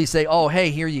likely say, oh,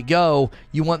 hey, here you go.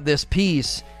 You want this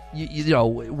piece. You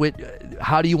know,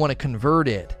 how do you want to convert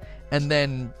it? And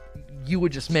then you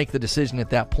would just make the decision at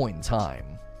that point in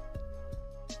time.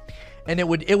 And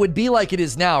it would be like it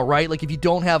is now, right? Like if you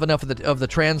don't have enough of the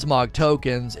Transmog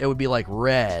tokens, it would be like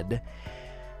red.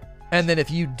 And then if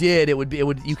you did,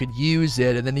 you could use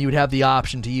it, and then you would have the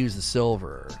option to use the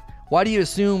silver. Why do you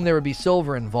assume there would be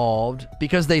silver involved?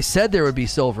 Because they said there would be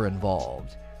silver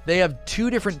involved. They have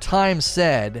 2 different times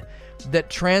said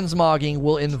that transmogging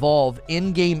will involve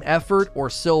in-game effort or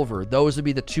silver. Those would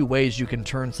be the 2 ways you can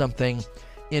turn something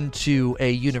into a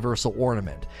universal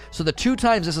ornament. So the 2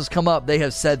 times this has come up, they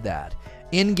have said that.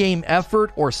 In-game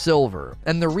effort or silver.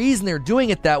 And the reason they're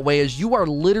doing it that way is you are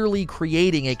literally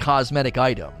creating a cosmetic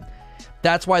item.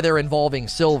 That's why they're involving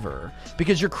silver,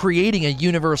 because you're creating a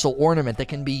universal ornament that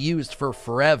can be used for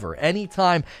forever.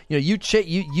 Anytime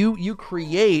you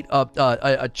create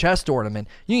a chest ornament,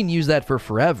 you can use that for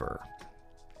forever.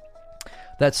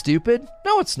 That's stupid?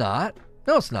 No, it's not.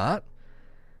 No, it's not.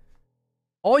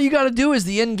 All you got to do is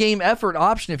the in-game effort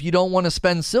option if you don't want to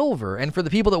spend silver. And for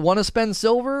the people that want to spend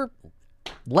silver,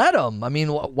 let them. I mean,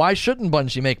 why shouldn't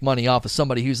Bungie make money off of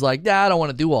somebody who's like, I don't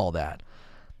want to do all that?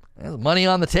 There's money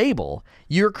on the table.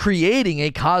 You're creating a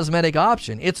cosmetic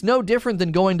option. It's no different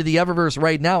than going to the Eververse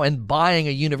right now and buying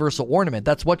a universal ornament.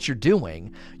 That's what you're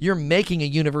doing. You're making a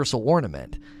universal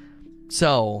ornament.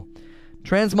 So,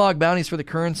 transmog bounties for the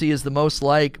currency is the most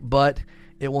but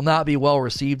it will not be well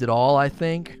received at all, I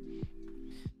think.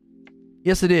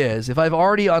 Yes, it is. If I've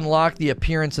already unlocked the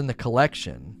appearance in the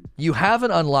collection, you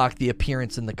haven't unlocked the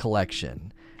appearance in the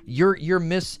collection. You're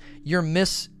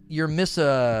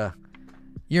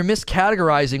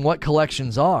miscategorizing what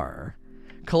collections are.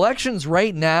 Collections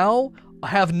right now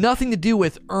have nothing to do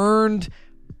with earned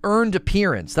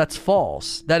appearance. That's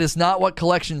false. That is not what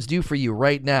collections do for you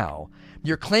right now.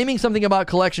 You're claiming something about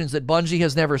collections that Bungie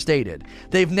has never stated.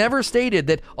 They've never stated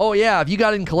that, oh yeah, if you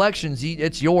got in collections,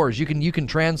 it's yours. You can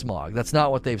transmog. That's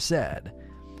not what they've said.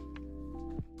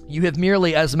 You have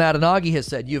merely, as Matanagi has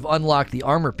said, you've unlocked the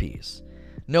armor piece.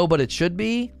 No, but it should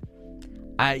be.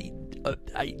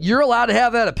 You're allowed to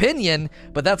have that opinion,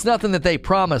 but that's nothing that they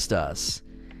promised us.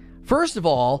 First of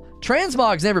all,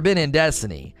 transmog's never been in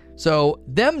Destiny. So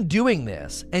them doing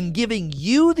this and giving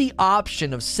you the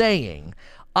option of saying,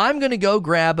 I'm going to go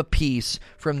grab a piece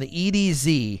from the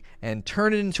EDZ and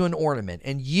turn it into an ornament,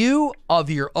 and you, of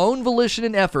your own volition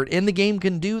and effort in the game,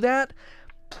 can do that,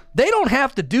 they don't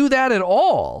have to do that at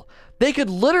all. They could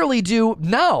literally do,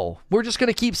 no, we're just going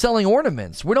to keep selling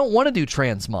ornaments. We don't want to do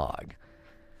transmog.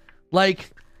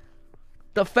 Like,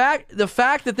 the fact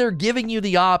that they're giving you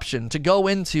the option to go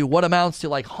into what amounts to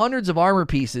like hundreds of armor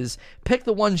pieces, pick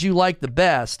the ones you like the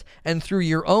best, and through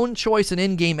your own choice and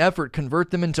in-game effort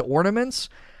convert them into ornaments,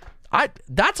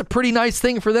 that's a pretty nice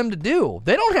thing for them to do.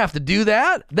 They don't have to do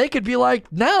that. They could be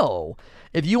like, no.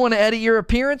 If you want to edit your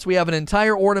appearance, we have an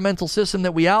entire ornamental system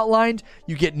that we outlined.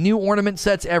 You get new ornament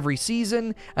sets every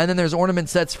season, and then there's ornament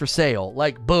sets for sale.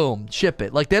 Like, boom, ship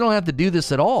it. Like, they don't have to do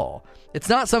this at all. It's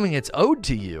not something that's owed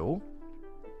to you.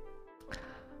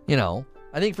 You know,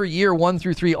 I think for year 1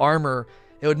 through 3 armor,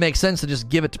 it would make sense to just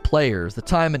give it to players. The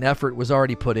time and effort was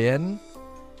already put in.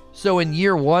 So in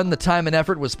year 1, the time and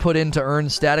effort was put in to earn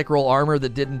static roll armor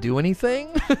that didn't do anything?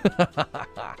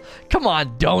 Come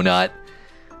on, Donut.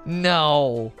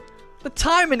 No. The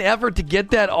time and effort to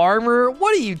get that armor?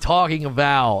 What are you talking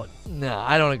about? No,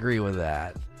 I don't agree with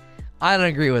that.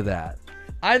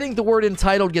 I think the word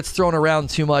entitled gets thrown around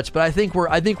too much, but I think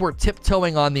we're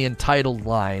tiptoeing on the entitled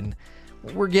line.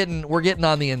 We're getting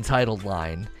on the entitled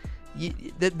line.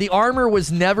 The armor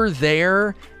was never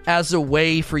there as a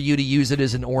way for you to use it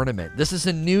as an ornament. This is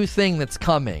a new thing that's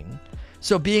coming.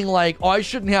 So being like, oh, I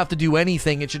shouldn't have to do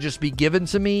anything, it should just be given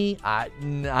to me, I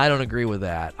don't agree with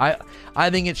that. I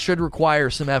think it should require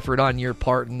some effort on your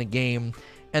part in the game,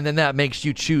 and then that makes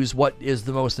you choose what is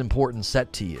the most important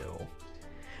set to you.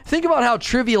 Think about how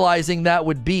trivializing that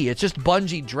would be. It's just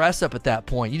Bungie dress up at that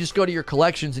point. You just go to your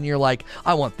collections and you're like,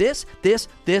 I want this, this,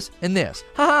 this, and this.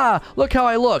 Haha, look how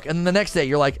I look. And then the next day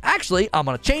you're like, actually, I'm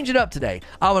going to change it up today.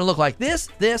 I want to look like this,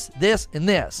 this, this, and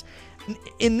this.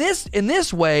 In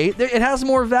this way, it has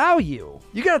more value.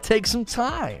 You got to take some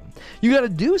time. You got to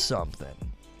do something.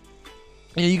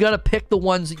 You got to pick the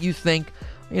ones that you think,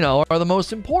 are the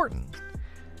most important.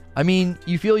 I mean,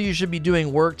 you feel you should be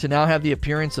doing work to now have the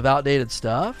appearance of outdated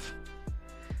stuff?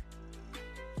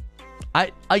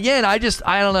 I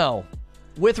don't know.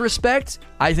 With respect,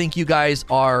 I think you guys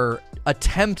are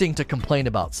attempting to complain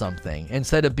about something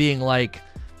instead of being like,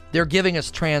 they're giving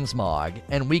us transmog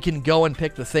and we can go and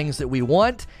pick the things that we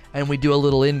want and we do a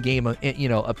little in-game, a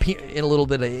little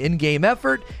bit of in-game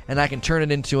effort, and I can turn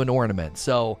it into an ornament.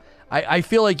 So I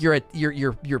feel like you're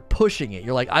pushing it.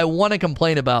 You're like, I want to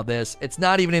complain about this. It's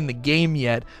not even in the game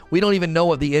yet. We don't even know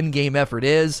what the in-game effort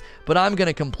is, but I'm going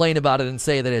to complain about it and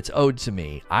say that it's owed to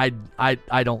me. I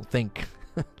don't think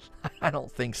I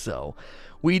don't think so.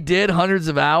 We did hundreds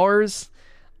of hours.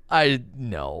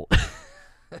 No.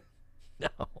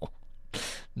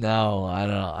 No,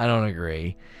 I don't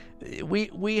agree.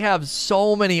 We have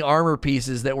so many armor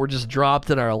pieces that were just dropped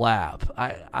in our lap.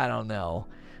 I don't know.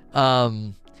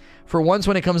 For once,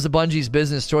 when it comes to Bungie's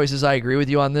business choices, I agree with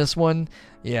you on this one.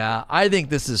 Yeah, I think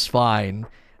this is fine.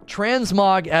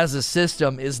 Transmog as a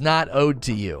system is not owed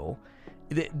to you.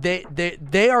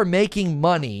 They are making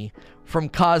money from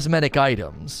cosmetic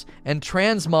items, and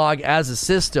transmog as a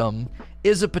system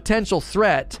is a potential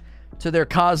threat to their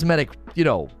cosmetic,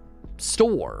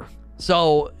 store.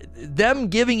 So them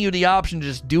giving you the option to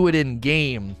just do it in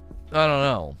game, I don't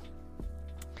know.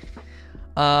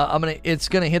 It's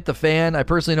gonna hit the fan. I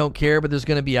personally don't care, but there's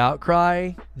gonna be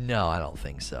outcry. No, I don't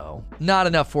think so. Not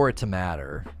enough for it to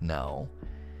matter. No.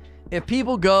 If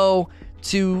people go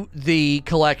to the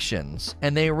collections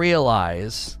and they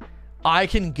realize I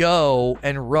can go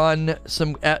and run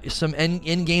some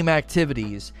in-game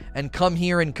activities and come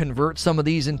here and convert some of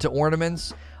these into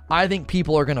ornaments, I think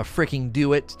people are gonna freaking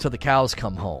do it till the cows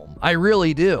come home. I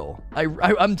really do.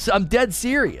 I'm dead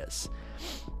serious.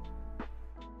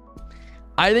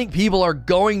 I think people are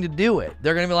going to do it.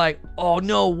 They're going to be like, oh,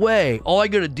 no way. All I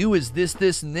got to do is this,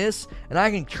 this, and this, and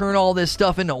I can turn all this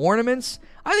stuff into ornaments.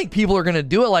 I think people are going to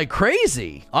do it like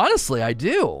crazy. Honestly, I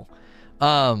do.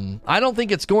 I don't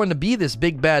think it's going to be this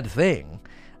big bad thing.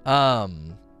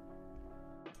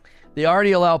 They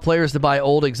already allow players to buy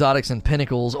old exotics and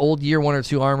pinnacles. Old year 1 or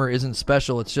 2 armor isn't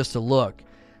special. It's just a look.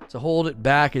 To hold it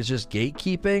back is just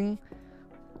gatekeeping.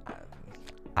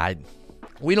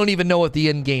 We don't even know what the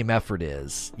in-game effort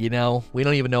is, We don't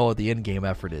even know what the in-game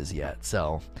effort is yet.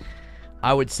 So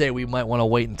I would say we might want to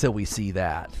wait until we see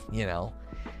that,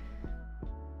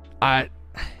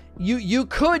 You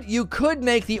could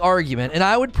make the argument, and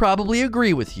I would probably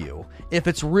agree with you, if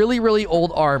it's really, really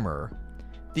old armor,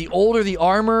 the older the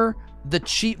armor,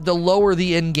 the lower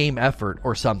the in-game effort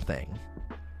or something.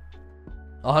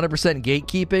 100%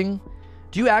 gatekeeping.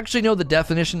 Do you actually know the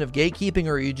definition of gatekeeping,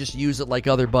 or you just use it like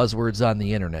other buzzwords on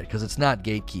the internet? Because it's not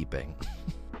gatekeeping.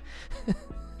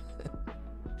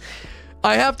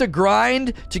 I have to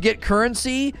grind to get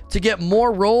currency to get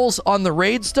more rolls on the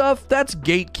raid stuff? That's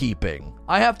gatekeeping.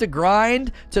 I have to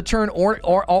grind to turn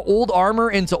old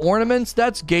armor into ornaments?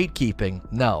 That's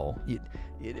gatekeeping. No.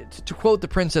 To quote The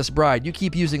Princess Bride, you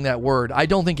keep using that word. I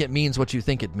don't think it means what you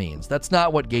think it means. That's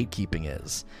not what gatekeeping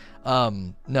is.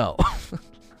 No.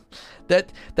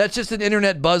 That's just an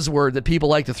internet buzzword that people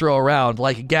like to throw around,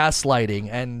 like gaslighting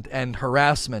and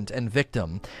harassment and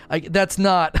victim. That's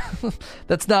not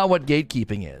that's not what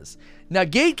gatekeeping is. Now,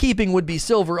 gatekeeping would be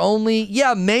silver only.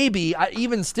 Yeah, maybe.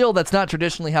 Even still, that's not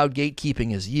traditionally how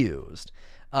gatekeeping is used.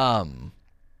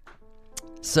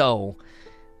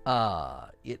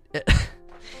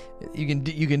 You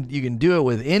can do it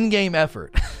with in-game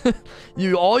effort.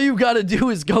 All you've got to do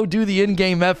is go do the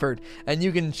in-game effort, and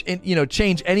you can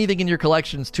change anything in your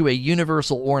collections to a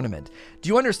universal ornament. Do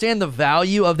you understand the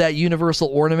value of that universal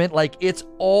ornament? Like, it's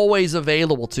always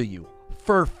available to you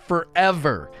for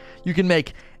forever. You can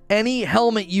make any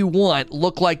helmet you want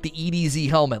look like the EDZ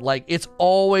helmet. Like, it's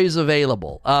always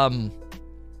available.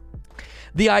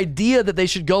 The idea that they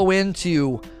should go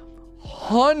into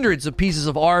hundreds of pieces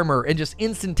of armor and just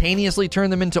instantaneously turn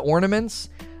them into ornaments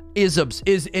is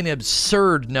an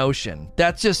absurd notion.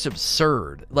 That's just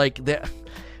absurd. Like,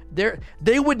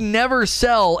 they would never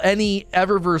sell any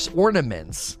Eververse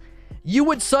ornaments. You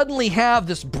would suddenly have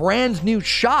this brand new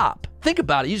shop. Think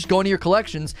about it. You just go into your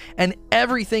collections and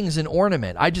everything's an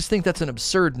ornament. I just think that's an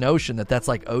absurd notion that's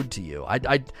like owed to you.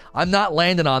 I'm not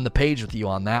landing on the page with you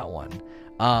on that one.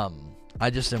 I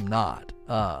just am not.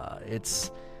 I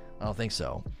don't think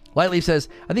so. Lightleaf says,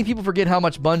 I think people forget how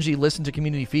much Bungie listened to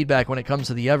community feedback when it comes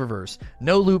to the Eververse.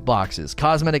 No loot boxes,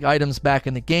 cosmetic items back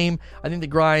in the game. I think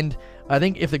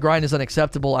if the grind is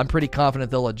unacceptable, I'm pretty confident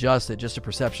they'll adjust it. Just a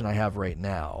perception I have right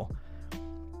now.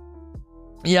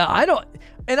 Yeah,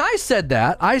 I said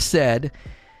that. I said,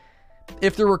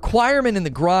 if the requirement in the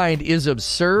grind is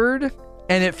absurd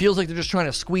and it feels like they're just trying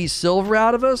to squeeze silver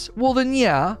out of us, well then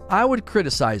yeah, I would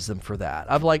criticize them for that.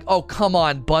 I'm like, oh, come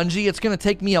on, Bungie, it's going to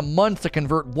take me a month to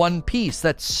convert one piece.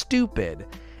 That's stupid.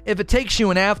 If it takes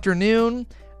you an afternoon,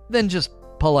 then just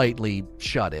politely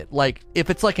shut it. Like, if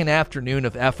it's like an afternoon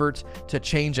of effort to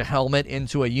change a helmet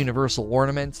into a universal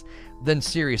ornament, then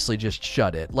seriously just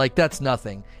shut it. Like, that's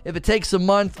nothing. If it takes a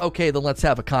month, okay, then let's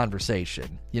have a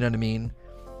conversation. You know what I mean?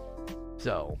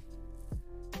 So,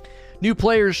 new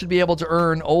players should be able to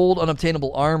earn old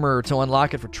unobtainable armor to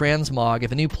unlock it for transmog.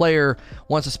 If a new player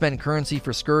wants to spend currency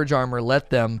for Scourge armor, let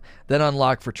them, then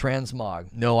unlock for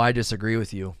transmog. No, I disagree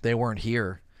with you. They weren't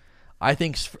here. I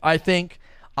think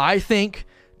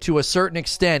to a certain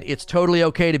extent, it's totally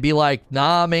okay to be like,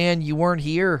 nah, man, you weren't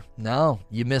here. No,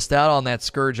 you missed out on that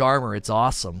Scourge armor. It's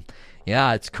awesome.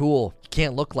 Yeah, it's cool. You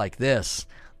can't look like this.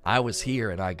 I was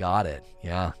here and I got it.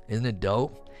 Yeah, isn't it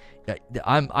dope?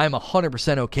 I'm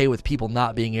 100% okay with people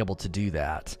not being able to do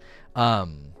that. I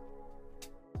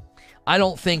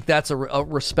don't think that's a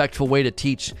respectful way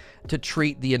to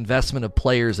treat the investment of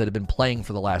players that have been playing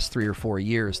for the last 3 or 4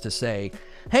 years, to say,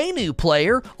 hey, new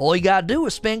player, all you gotta do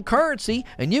is spend currency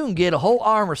and you can get a whole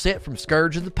armor set from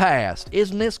Scourge of the Past.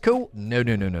 Isn't this cool?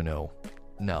 No.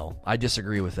 No, I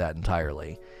disagree with that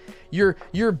entirely.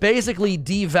 You're basically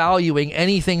devaluing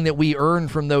anything that we earn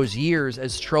from those years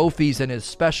as trophies and as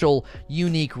special,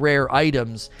 unique, rare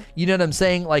items. You know what I'm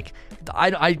saying? Like,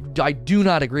 I do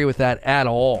not agree with that at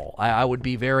all. I would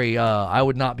be very, I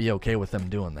would not be okay with them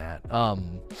doing that.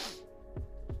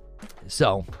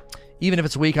 So, even if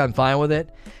it's weak, I'm fine with it.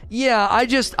 Yeah,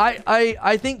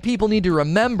 I think people need to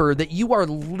remember that you are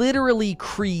literally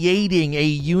creating a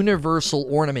universal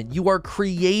ornament. You are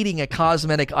creating a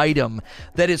cosmetic item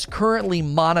that is currently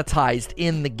monetized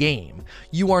in the game.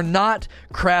 You are not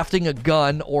crafting a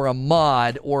gun or a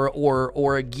mod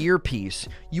or a gear piece.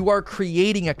 You are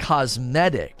creating a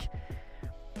cosmetic.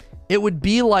 It would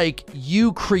be like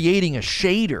you creating a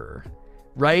shader,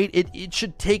 right? It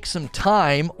should take some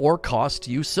time or cost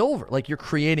you silver. Like, you're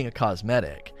creating a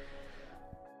cosmetic.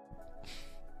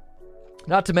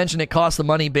 Not to mention it costs the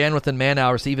money, bandwidth, and man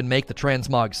hours to even make the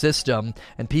transmog system.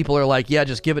 And people are like, yeah,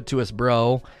 just give it to us,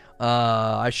 bro.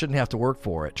 I shouldn't have to work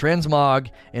for it.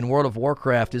 Transmog in World of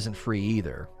Warcraft isn't free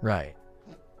either. Right.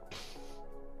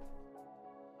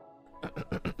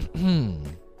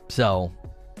 So,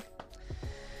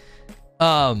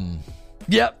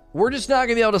 yep. We're just not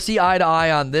going to be able to see eye to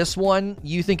eye on this one.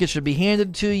 You think it should be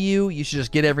handed to you. You should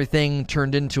just get everything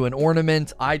turned into an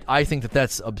ornament. I think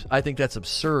that's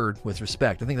absurd with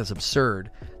respect. I think that's absurd.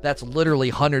 That's literally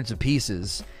hundreds of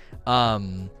pieces.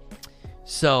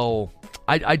 So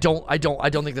I don't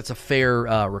think that's a fair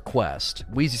request.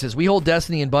 Wheezy says, we hold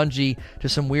Destiny and Bungie to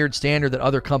some weird standard that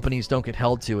other companies don't get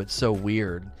held to. It's so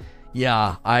weird.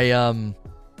 Yeah, I don't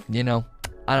know.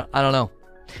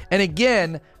 And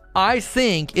again, I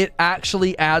think it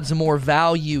actually adds more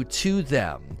value to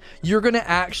them. You're going to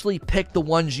actually pick the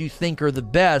ones you think are the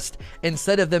best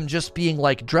instead of them just being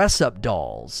like dress-up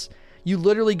dolls. You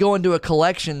literally go into a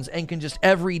collections and can just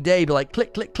every day be like,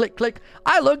 click, click, click, click,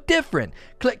 I look different.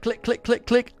 Click, click, click, click,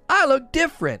 click, I look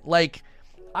different. Like,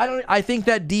 I think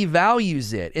that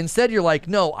devalues it. Instead, you're like,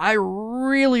 no, I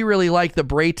really, really like the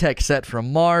Braytech set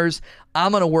from Mars.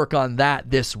 I'm going to work on that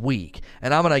this week.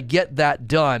 And I'm going to get that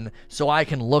done so I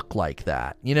can look like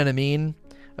that. You know what I mean?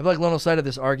 I feel like Lono's side of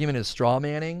this argument is straw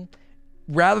manning.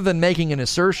 Rather than making an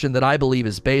assertion that I believe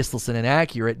is baseless and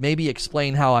inaccurate, maybe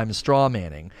explain how I'm straw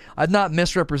manning. I've not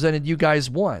misrepresented you guys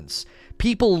once.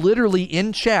 People literally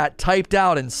in chat typed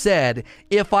out and said,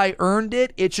 if I earned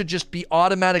it, it should just be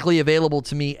automatically available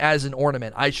to me as an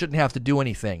ornament. I shouldn't have to do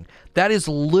anything. That is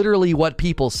literally what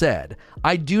people said.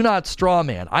 I do not straw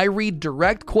man. I read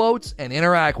direct quotes and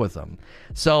interact with them.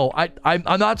 So I'm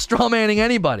not straw manning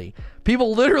anybody.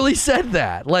 People literally said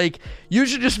that. Like, you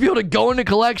should just be able to go into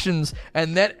collections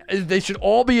and that they should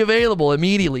all be available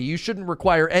immediately. You shouldn't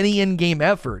require any in-game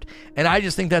effort. And I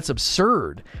just think that's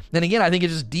absurd. Then again, I think it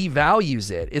just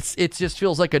devalues it. It just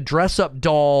feels like a dress-up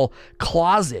doll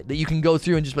closet that you can go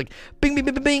through and just like, bing, bing,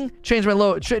 bing, bing, bing, change my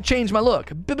look, change my look.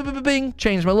 Bing, bing, bing, bing,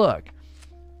 change my look.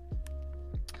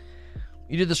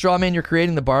 You did the straw man, you're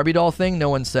creating the Barbie doll thing? No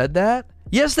one said that?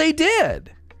 Yes, they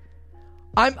did.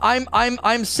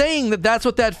 I'm saying that that's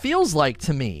what that feels like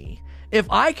to me. If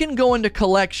I can go into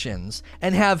collections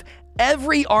and have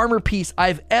every armor piece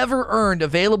I've ever earned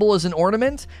available as an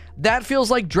ornament, that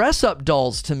feels like dress-up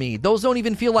dolls to me. Those don't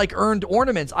even feel like earned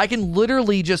ornaments. I can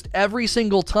literally just every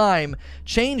single time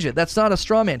change it. That's not a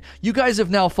straw man. You guys have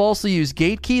now falsely used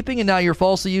gatekeeping, and now you're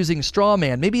falsely using straw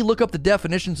man. Maybe look up the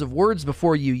definitions of words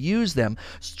before you use them.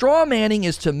 Straw manning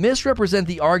is to misrepresent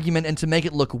the argument and to make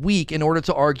it look weak in order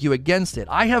to argue against it.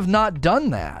 I have not done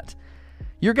that.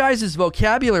 Your guys'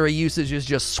 vocabulary usage is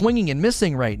just swinging and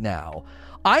missing right now.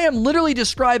 I am literally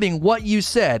describing what you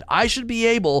said. I should be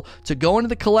able to go into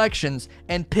the collections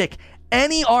and pick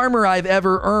any armor I've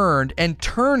ever earned and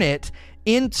turn it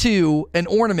into an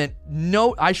ornament.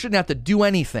 No, I shouldn't have to do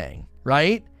anything,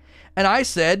 right? And I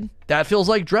said, that feels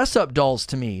like dress-up dolls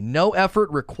to me. No effort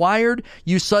required.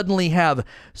 You suddenly have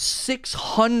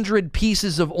 600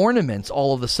 pieces of ornaments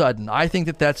all of a sudden. I think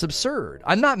that that's absurd.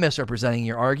 I'm not misrepresenting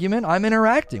your argument. I'm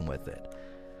interacting with it.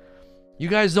 You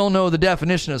guys don't know the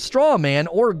definition of straw man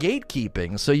or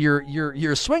gatekeeping, so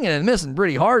you're swinging and missing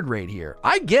pretty hard right here.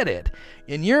 I get it.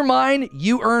 In your mind,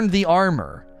 you earned the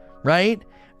armor, right?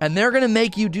 And they're going to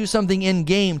make you do something in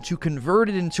game to convert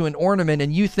it into an ornament,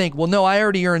 and you think, well, no, I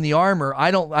already earned the armor. I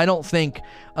don't think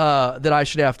that I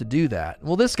should have to do that.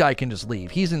 Well, this guy can just leave.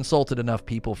 He's insulted enough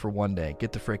people for one day.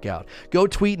 Get the frick out. Go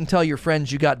tweet and tell your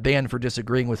friends you got banned for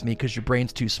disagreeing with me because your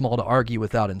brain's too small to argue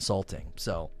without insulting.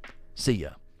 So, see ya.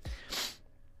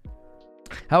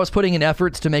 How is putting in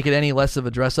efforts to make it any less of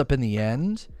a dress up in the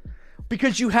end?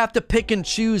 Because you have to pick and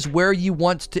choose where you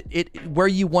want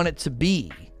it to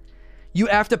be. You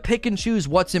have to pick and choose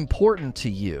what's important to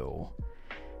you.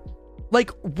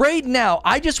 Like right now,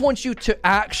 I just want you to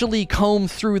actually comb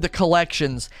through the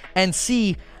collections and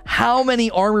see how many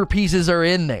armor pieces are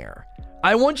in there.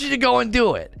 I want you to go and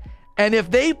do it. And if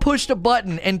they pushed a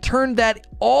button and turned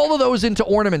all of those into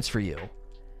ornaments for you,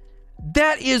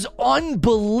 that is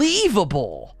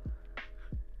unbelievable.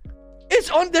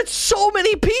 That's so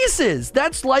many pieces.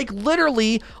 That's like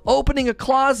literally opening a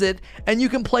closet and you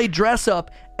can play dress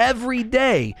up every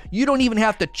day. You don't even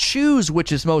have to choose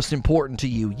which is most important to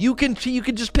you. You can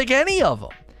just pick any of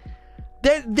them.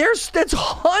 That's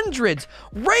hundreds.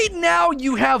 Right now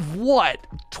you have what?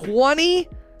 20?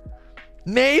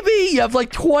 Maybe you have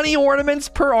like 20 ornaments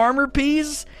per armor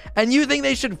piece, and you think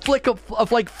they should flick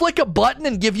a button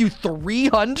and give you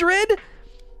 300?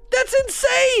 That's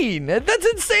insane. That's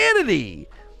insanity.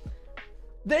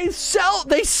 They sell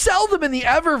them in the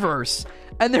Eververse,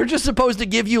 and they're just supposed to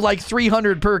give you like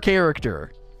 300 per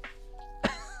character.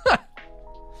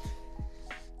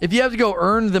 If you have to go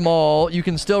earn them all, you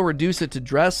can still reduce it to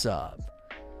dress up.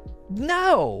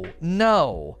 No.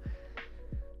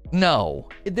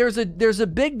 There's a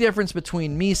big difference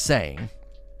between me saying,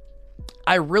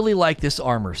 I really like this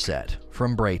armor set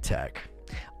from Braytech.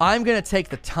 I'm going to take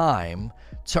the time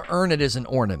to earn it as an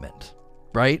ornament,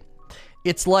 right?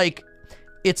 It's like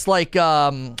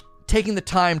taking the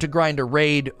time to grind a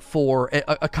raid for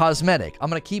a cosmetic. I'm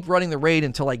going to keep running the raid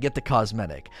until I get the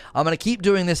cosmetic. I'm going to keep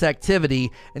doing this activity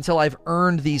until I've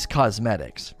earned these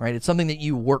cosmetics, right? It's something that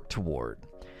you work toward.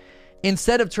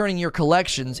 Instead of turning your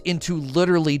collections into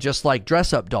literally just like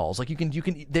dress-up dolls, like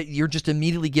you're just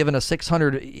immediately given a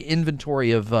 600 inventory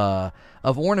of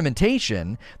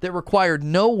ornamentation that required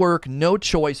no work, no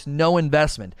choice, no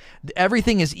investment.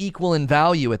 Everything is equal in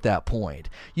value at that point.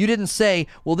 You didn't say,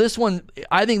 well,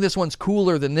 I think this one's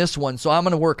cooler than this one, so I'm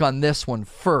going to work on this one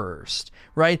first,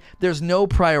 right? There's no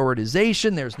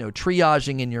prioritization, there's no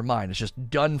triaging in your mind. It's just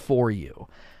done for you.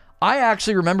 I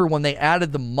actually remember when they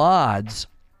added the mods.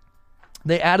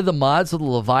 They added the mods to the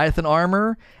Leviathan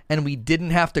armor, and we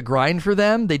didn't have to grind for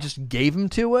them. They just gave them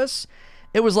to us.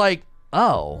 It was like,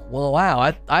 oh, well,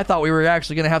 wow. I thought we were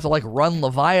actually going to have to like run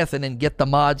Leviathan and get the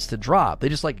mods to drop. They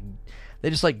just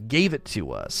gave it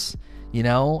to us. You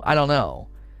know? I don't know.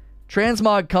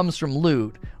 Transmog comes from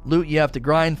loot. Loot you have to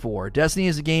grind for. Destiny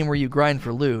is a game where you grind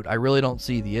for loot. I really don't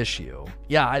see the issue.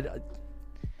 Yeah,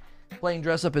 playing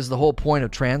dress up is the whole point of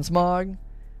Transmog.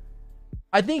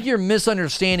 I think you're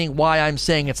misunderstanding why I'm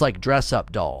saying it's like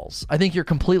dress-up dolls. I think you're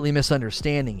completely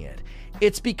misunderstanding it.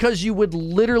 It's because you would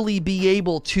literally be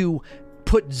able to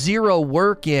put zero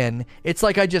work in. It's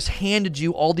like I just handed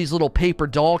you all these little paper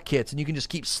doll kits, and you can just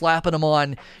keep slapping them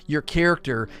on your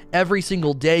character. Every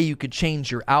single day you could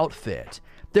change your outfit.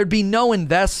 There'd be no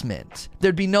investment.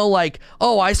 There'd be no like,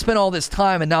 oh, I spent all this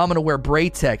time and now I'm going to wear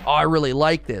Braytech. Oh, I really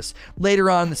like this. Later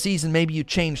on in the season, maybe you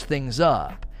change things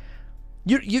up.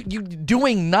 You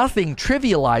doing nothing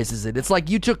trivializes it. It's like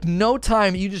you took no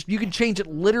time. You can change it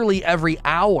literally every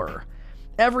hour.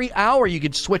 Every hour you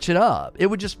could switch it up. It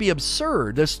would just be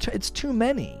absurd. It's too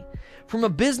many. from a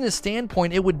business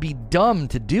standpoint, it would be dumb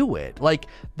to do it. Like,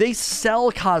 they sell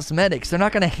cosmetics. They're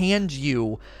not going to hand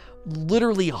you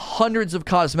literally hundreds of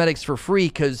cosmetics for free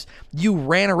because you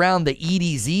ran around the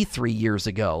EDZ 3 years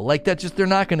ago. Like, that just, they're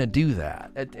not going to do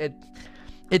that.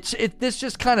 This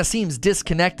just kind of seems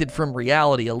disconnected from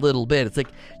reality a little bit. It's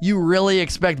like, you really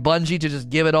expect Bungie to just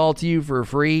give it all to you for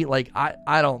free? Like,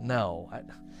 I don't know.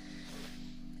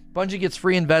 Bungie gets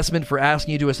free investment for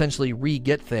asking you to essentially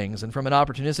re-get things, and from an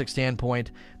opportunistic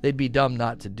standpoint, they'd be dumb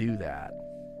not to do that.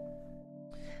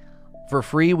 For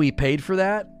free, we paid for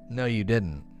that? No, you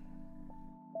didn't.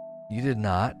 You did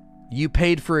not. You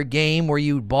paid for a game where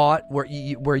you bought, where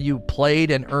you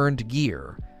played and earned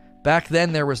gear. Back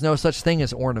then, there was no such thing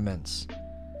as ornaments.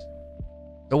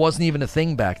 It wasn't even a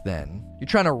thing back then. You're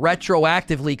trying to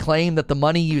retroactively claim that the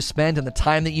money you spent and the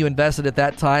time that you invested at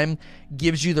that time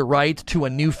gives you the right to a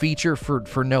new feature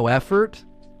for no effort?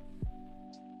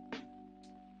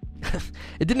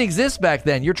 It didn't exist back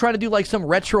then. You're trying to do like some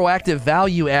retroactive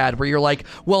value add where you're like,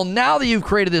 well, now that you've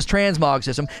created this transmog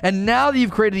system and now that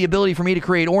you've created the ability for me to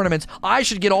create ornaments, I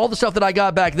should get all the stuff that I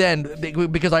got back then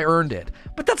because I earned it.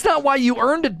 But that's not why you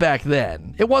earned it back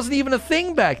then. It wasn't even a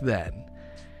thing back then.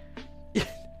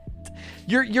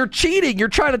 You're cheating. You're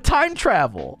trying to time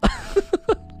travel.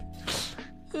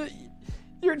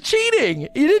 You're cheating.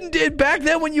 You didn't do it back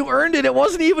then when you earned it. It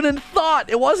wasn't even a thought.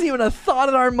 It wasn't even a thought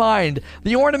in our mind.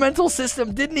 The ornamental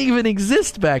system didn't even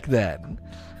exist back then.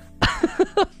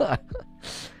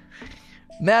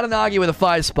 Matanagi with a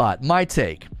 5 spot. My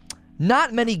take.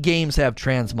 Not many games have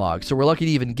transmog, so we're lucky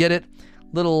to even get it.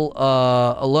 Little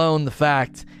alone the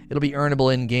fact it'll be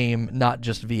earnable in game, not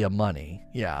just via money.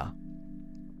 Yeah.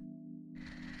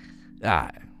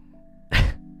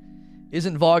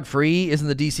 Isn't VOG free? Isn't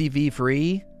the DCV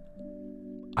free?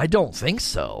 I don't think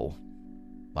so.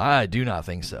 I do not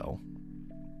think so.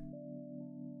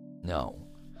 No.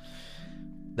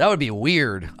 That would be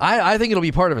weird. I think it'll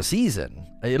be part of a season.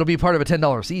 It'll be part of a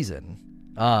 $10 season.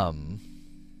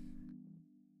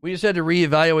 We just had to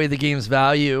reevaluate the game's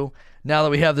value now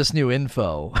that we have this new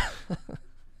info.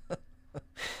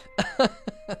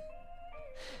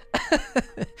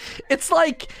 It's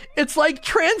like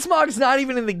transmog's not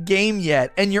even in the game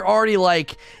yet, and you're already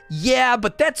like, yeah,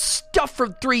 but that's stuff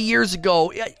from 3 years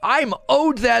ago. I'm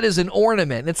owed that as an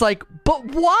ornament. It's like, but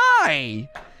why?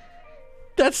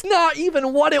 That's not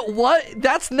even what it was.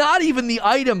 That's not even the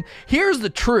item. Here's the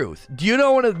truth. Do you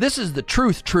know what? This is the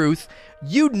truth.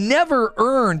 You never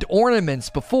earned ornaments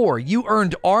before. You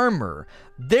earned armor.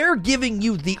 They're giving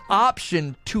you the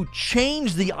option to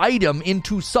change the item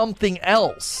into something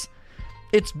else.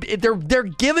 They're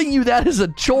giving you that as a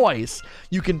choice.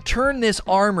 You can turn this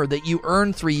armor that you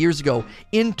earned 3 years ago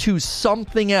into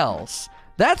something else.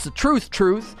 That's the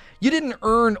truth. You didn't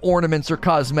earn ornaments or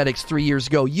cosmetics 3 years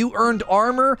ago. You earned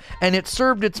armor, and it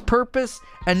served its purpose,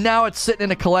 and now it's sitting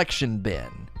in a collection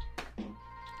bin.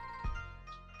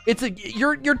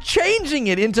 You're changing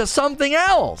it into something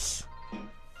else.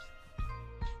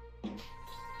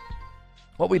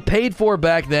 What we paid for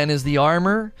back then is the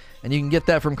armor, and you can get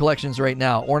that from collections right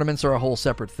now. Ornaments are a whole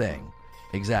separate thing.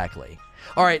 Exactly.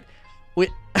 All right,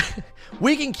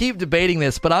 we can keep debating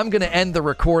this, but I'm going to end the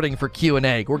recording for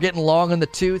Q&A. We're getting long in the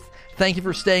tooth. Thank you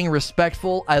for staying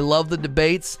respectful. I love the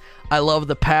debates. I love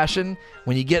the passion.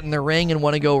 When you get in the ring and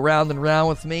want to go round and round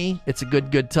with me, it's a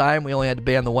good time. We only had to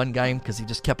ban the one guy because he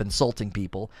just kept insulting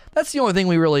people. That's the only thing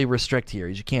we really restrict here,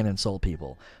 is you can't insult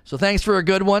people. So thanks for a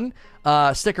good one.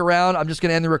 Stick around. I'm just going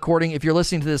to end the recording. If you're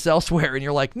listening to this elsewhere and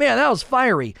you're like, man, that was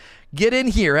fiery, get in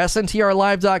here,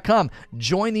 sntrlive.com.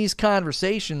 Join these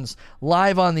conversations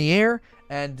live on the air.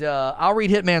 And I'll read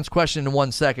Hitman's question in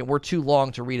 1 second. We're too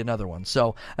long to read another one.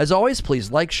 So, as always, please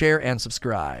like, share, and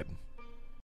subscribe.